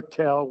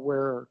hotel,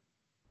 where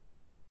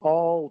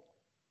all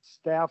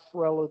staff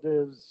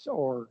relatives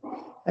or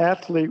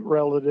athlete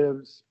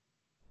relatives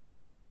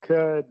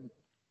could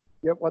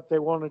get what they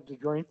wanted to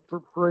drink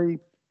for free,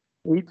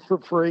 eat for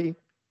free,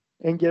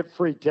 and get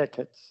free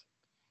tickets.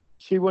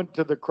 She went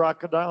to the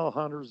Crocodile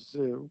Hunters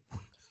Zoo.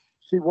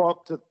 She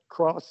walked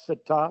across the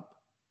top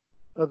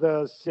of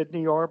the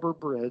Sydney Harbor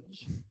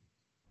Bridge.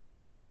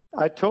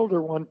 I told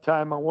her one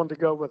time I wanted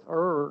to go with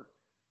her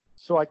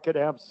so I could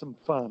have some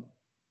fun.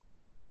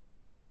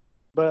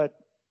 But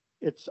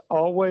it's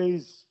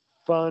always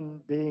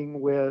fun being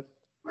with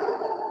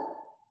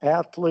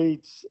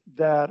athletes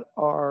that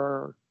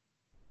are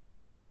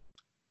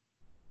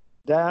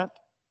that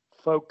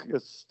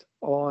focused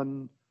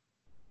on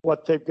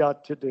what they've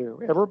got to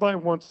do. Everybody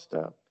wants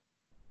to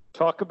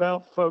talk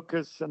about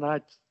focus, and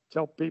I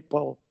tell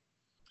people,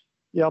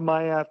 yeah,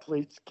 my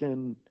athletes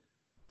can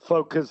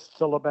focus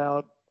till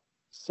about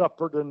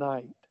supper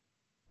tonight.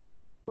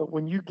 But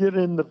when you get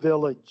in the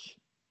village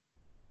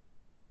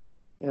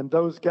and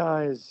those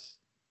guys,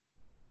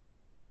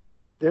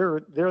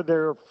 they're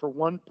there for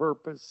one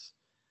purpose,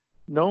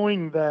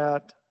 knowing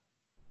that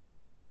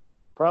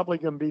probably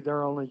going to be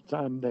their only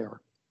time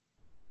there.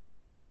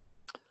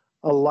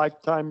 A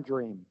lifetime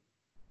dream.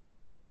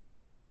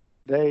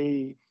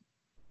 And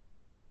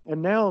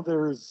now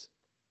there's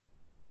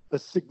a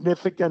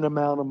significant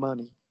amount of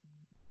money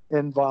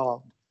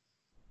involved.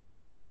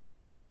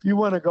 If you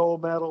win a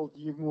gold medal,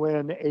 you can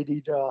win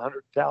 $80,000 to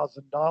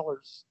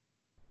 $100,000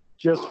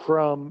 just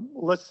from,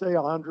 let's say,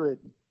 100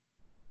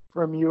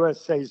 from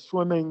USA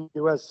Swimming,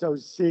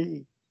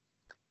 USOC,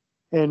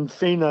 and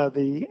FINA,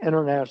 the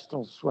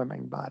international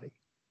swimming body.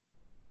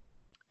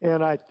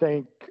 And I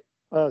think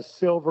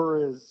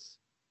silver is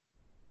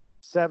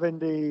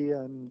 70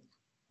 and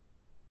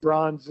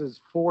bronze is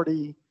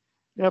 40.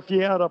 Now, if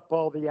you add up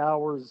all the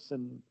hours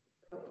and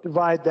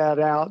divide that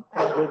out,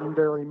 it isn't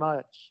very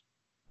much.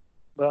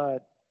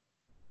 But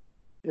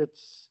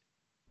it's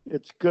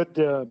good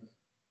to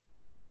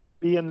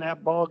be in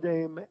that ball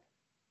game.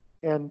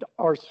 And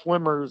our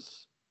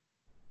swimmers,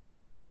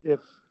 if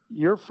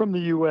you're from the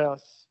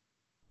U.S.,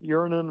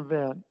 you're in an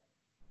event,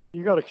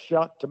 you got a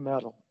shot to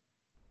medal.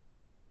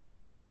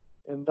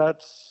 And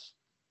that's,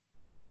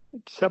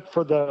 except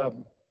for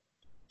the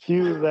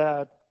few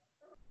that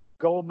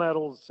gold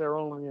medals, their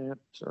only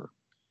answer.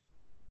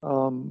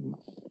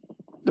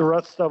 The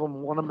rest of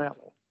them want a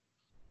medal.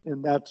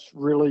 And that's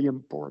really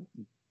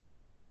important.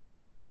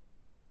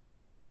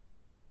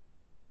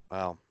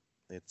 Wow.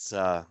 It's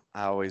I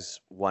always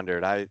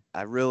wondered. I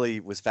really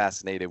was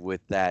fascinated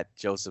with that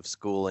Joseph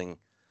Schooling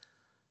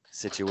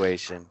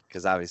situation,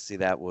 because obviously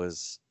that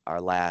was our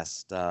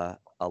last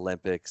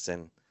Olympics,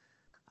 and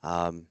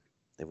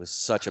it was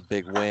such a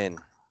big win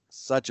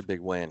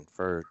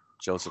for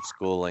Joseph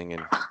Schooling,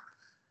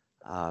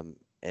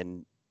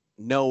 and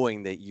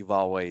knowing that you've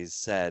always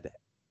said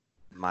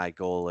my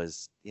goal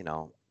is,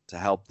 to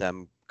help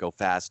them go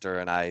faster,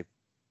 and I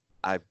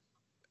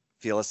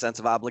feel a sense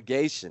of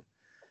obligation.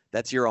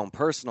 That's your own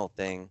personal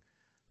thing,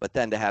 but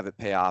then to have it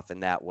pay off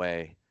in that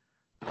way,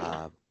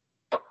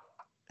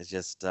 it's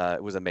just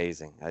it was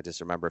amazing. I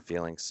just remember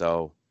feeling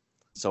so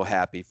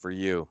happy for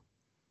you,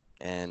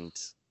 and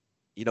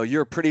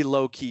you're a pretty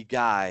low key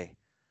guy.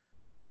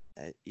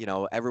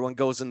 Everyone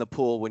goes in the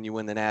pool when you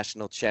win the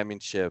national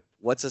championship.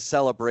 What's a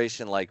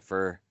celebration like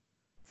for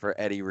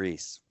Eddie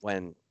Reese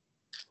when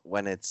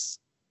it's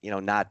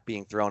not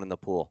being thrown in the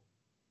pool?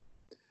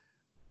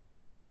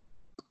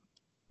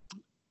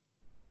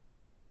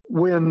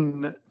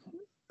 When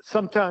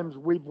sometimes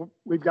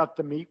we've got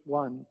the meet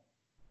won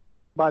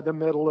by the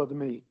middle of the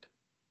meet.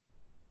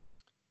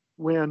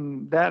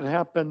 When that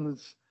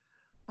happens,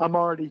 I'm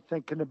already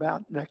thinking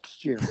about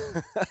next year.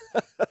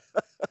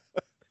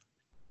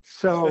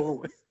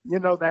 So,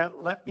 that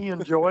let me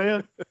enjoy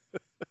it.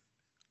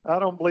 I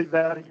don't believe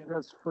that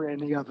is for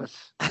any of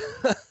us.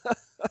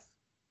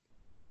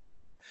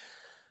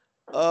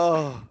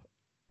 Oh,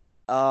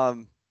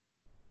 and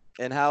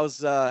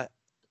how's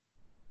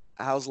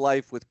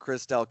life with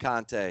Chris Del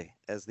Conte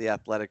as the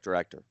athletic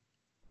director?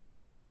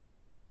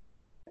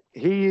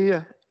 He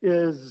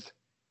is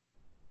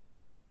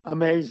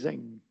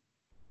amazing.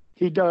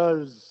 He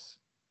does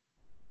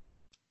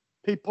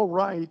people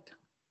right.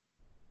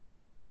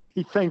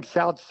 He thinks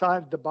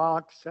outside the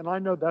box. And I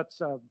know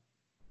that's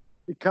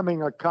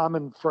becoming a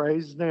common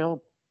phrase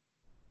now.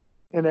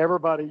 And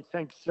everybody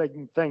thinks they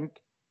can think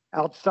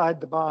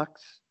outside the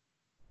box.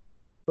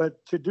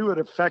 But to do it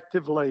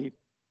effectively,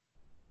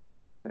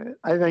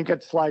 I think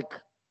it's like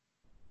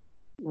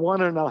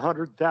 1 in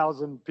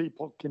 100,000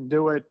 people can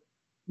do it,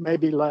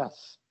 maybe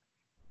less.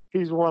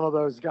 He's one of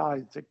those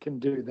guys that can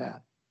do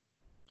that.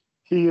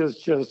 He is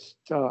just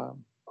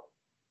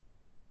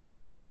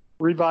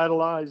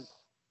revitalized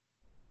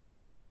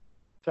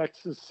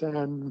Texas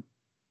and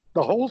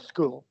the whole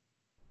school,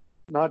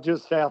 not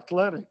just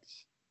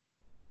athletics.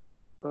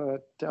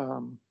 But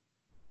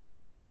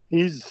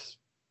he's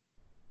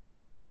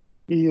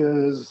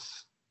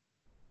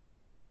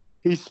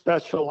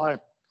special.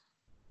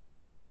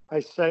 I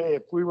say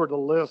if we were to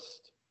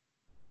list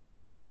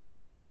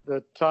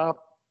the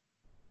top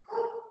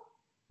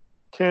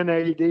 10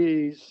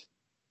 ADs,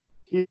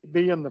 he'd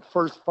be in the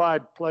first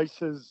 5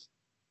 places,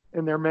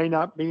 and there may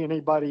not be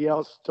anybody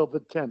else till the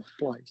 10th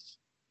place.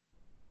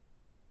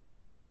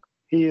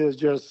 He is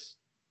just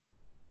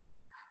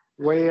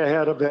way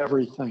ahead of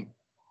everything.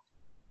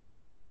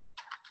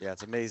 Yeah,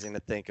 it's amazing to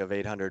think of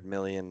 $800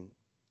 million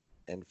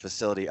in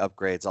facility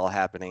upgrades all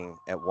happening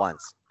at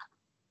once.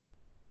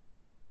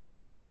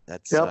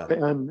 That's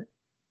and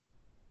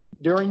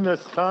during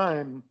this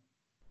time,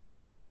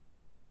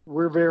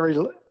 we're very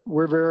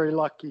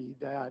lucky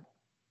that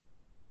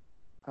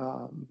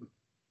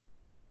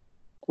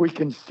we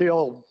can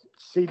still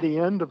see the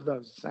end of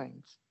those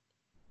things.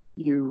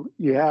 You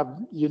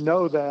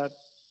know that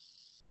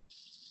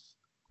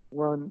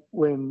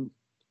when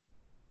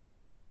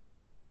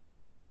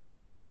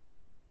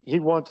he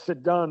wants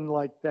it done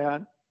like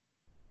that,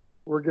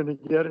 we're going to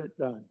get it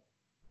done.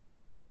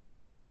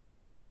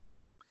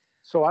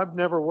 So I've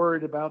never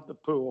worried about the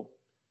pool.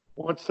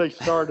 Once they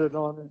started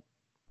on it,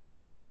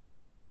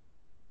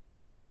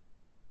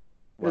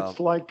 it's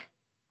like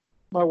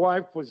my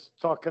wife was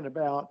talking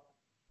about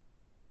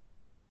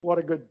what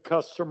a good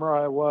customer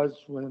I was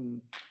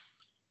when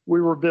we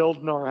were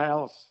building our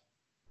house.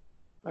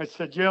 I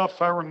said, yeah,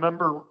 if I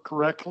remember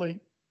correctly,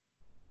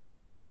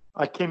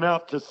 I came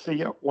out to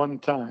see it one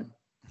time.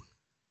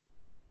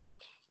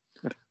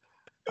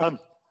 I'm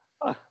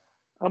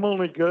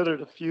only good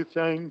at a few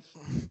things,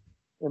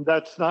 and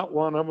that's not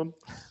one of them.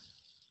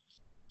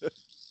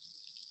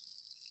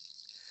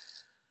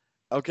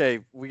 Okay,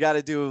 we got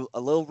to do a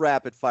little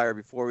rapid fire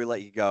before we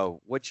let you go.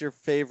 What's your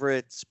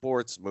favorite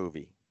sports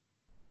movie?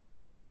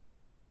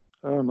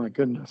 Oh my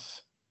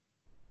goodness.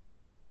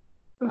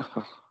 I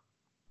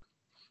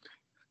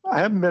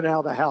haven't been out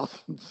of the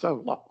house in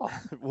so long.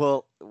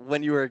 Well,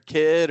 when you were a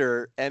kid,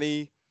 or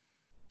any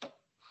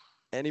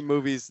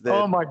movies that.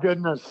 Oh my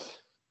goodness.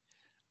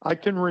 I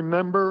can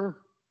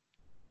remember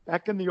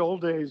back in the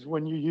old days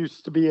when you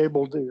used to be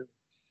able to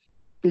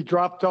be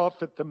dropped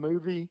off at the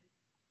movie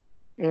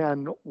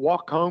and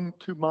walk home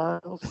 2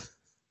 miles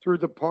through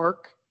the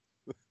park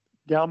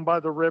down by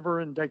the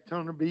river in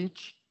Daytona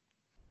Beach.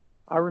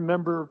 I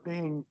remember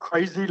being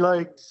Crazy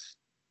Legs.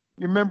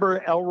 You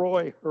remember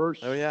Elroy Hirsch?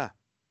 Oh yeah.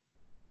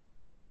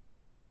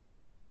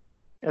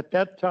 At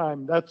that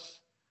time, that's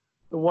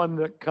the one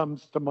that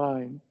comes to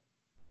mind.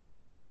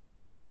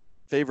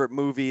 Favorite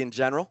movie in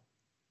general?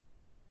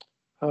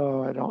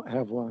 Oh, I don't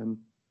have one.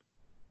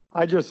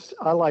 I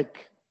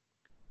like.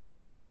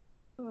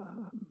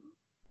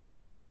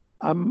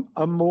 I'm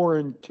more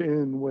in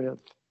tune with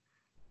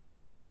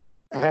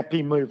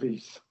happy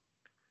movies.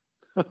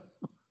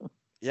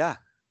 Yeah.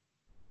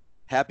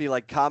 Happy,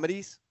 like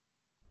comedies?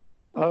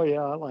 Oh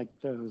yeah, I like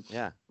those.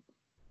 Yeah.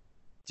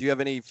 Do you have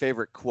any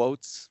favorite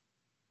quotes?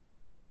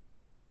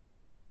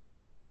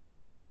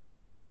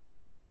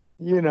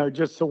 You know,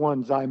 just the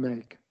ones I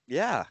make.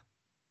 Yeah.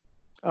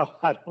 Oh,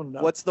 I don't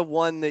know. What's the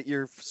one that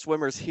your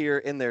swimmers hear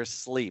in their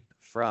sleep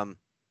from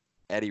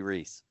Eddie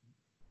Reese?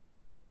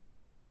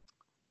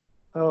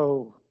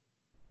 Oh,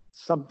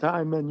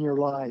 sometime in your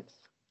life,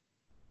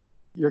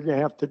 you're going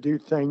to have to do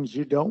things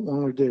you don't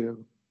want to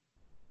do,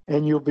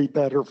 and you'll be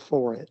better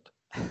for it.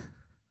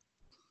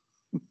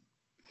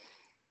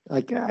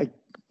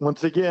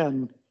 Once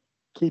again,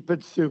 keep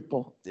it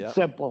simple. Yep.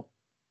 Simple.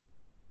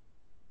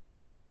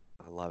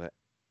 I love it.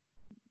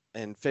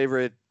 And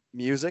favorite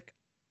music?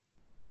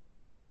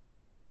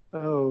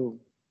 Oh,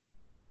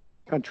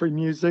 country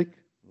music.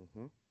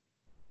 Mm-hmm.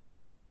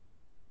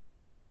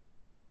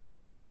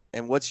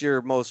 And what's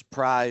your most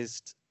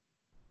prized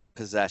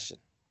possession?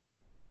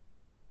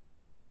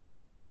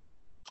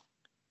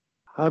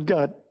 I've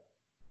got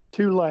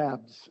 2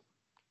 labs,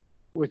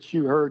 which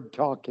you heard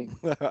talking.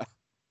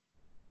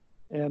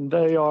 And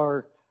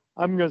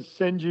I'm going to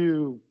send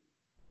you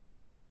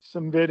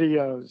some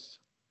videos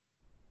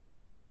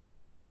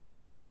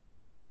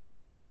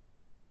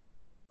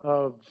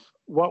of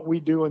what we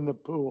do in the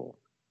pool.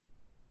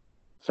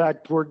 In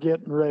fact, we're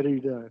getting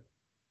ready to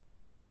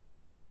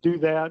do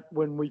that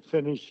when we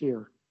finish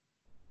here.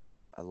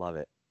 I love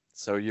it.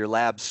 So your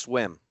labs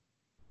swim.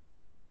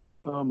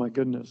 Oh my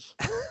goodness.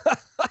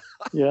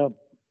 Yeah.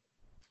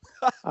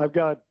 I've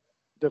got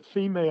the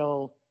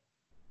female,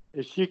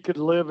 if she could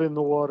live in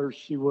the water,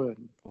 she would.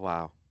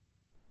 Wow.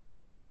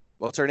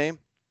 What's her name?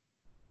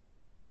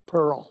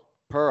 Pearl.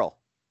 Pearl.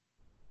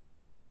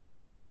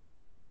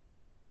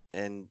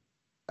 And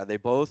are they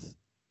both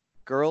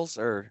girls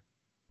or?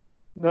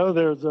 No,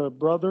 there's a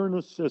brother and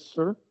a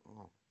sister.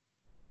 Oh.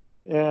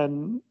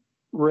 And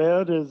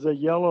Red is a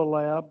yellow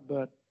lab,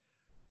 but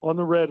on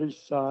the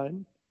reddish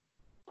side.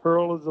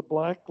 Pearl is a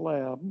black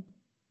lab.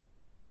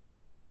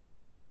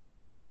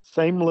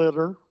 Same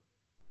litter.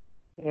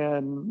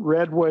 And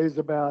Red weighs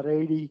about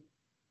 80,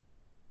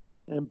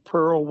 and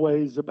Pearl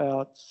weighs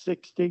about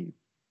 60.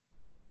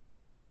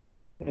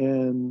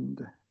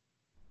 And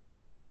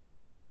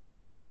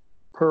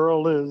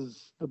Pearl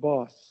is the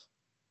boss.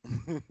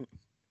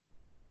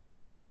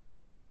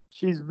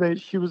 She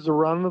was the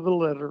run of the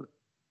litter,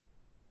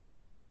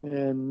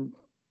 and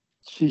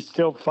she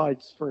still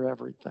fights for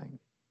everything.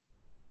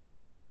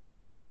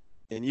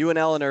 And you and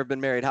Eleanor have been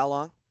married how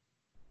long?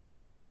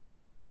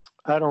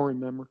 I don't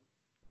remember.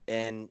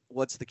 And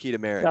what's the key to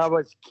marriage? I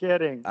was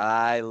kidding.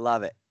 I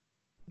love it.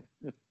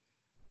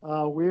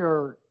 We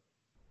are,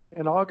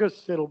 in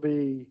August, it'll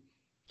be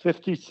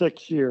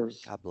 56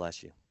 years. God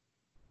bless you.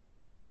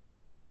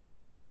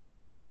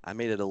 I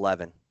made it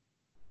 11.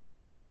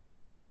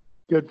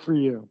 Good for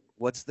you.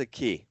 What's the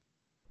key?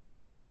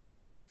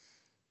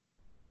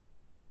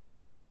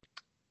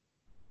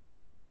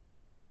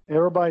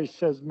 Everybody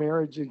says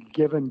marriage is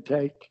give and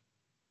take.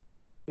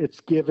 It's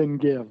give and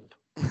give.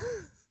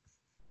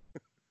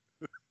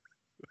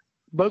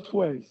 Both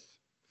ways.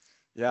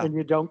 Yeah. And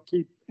you don't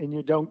keep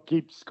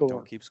score.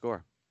 Don't keep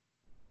score.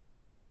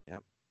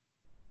 Yep.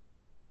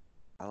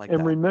 I like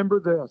And that. remember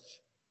this.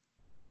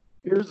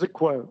 Here's a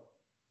quote.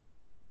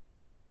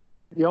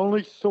 The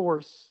only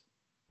source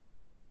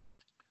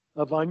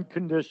of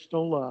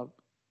unconditional love,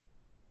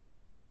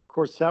 of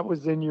course, that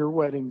was in your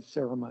wedding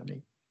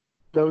ceremony,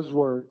 those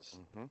words.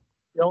 Mm-hmm.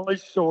 The only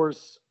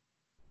source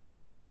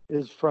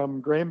is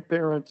from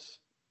grandparents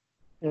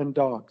and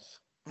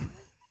dogs.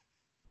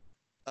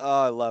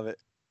 Oh, I love it.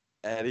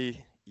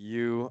 Eddie,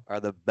 you are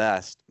the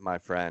best, my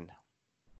friend.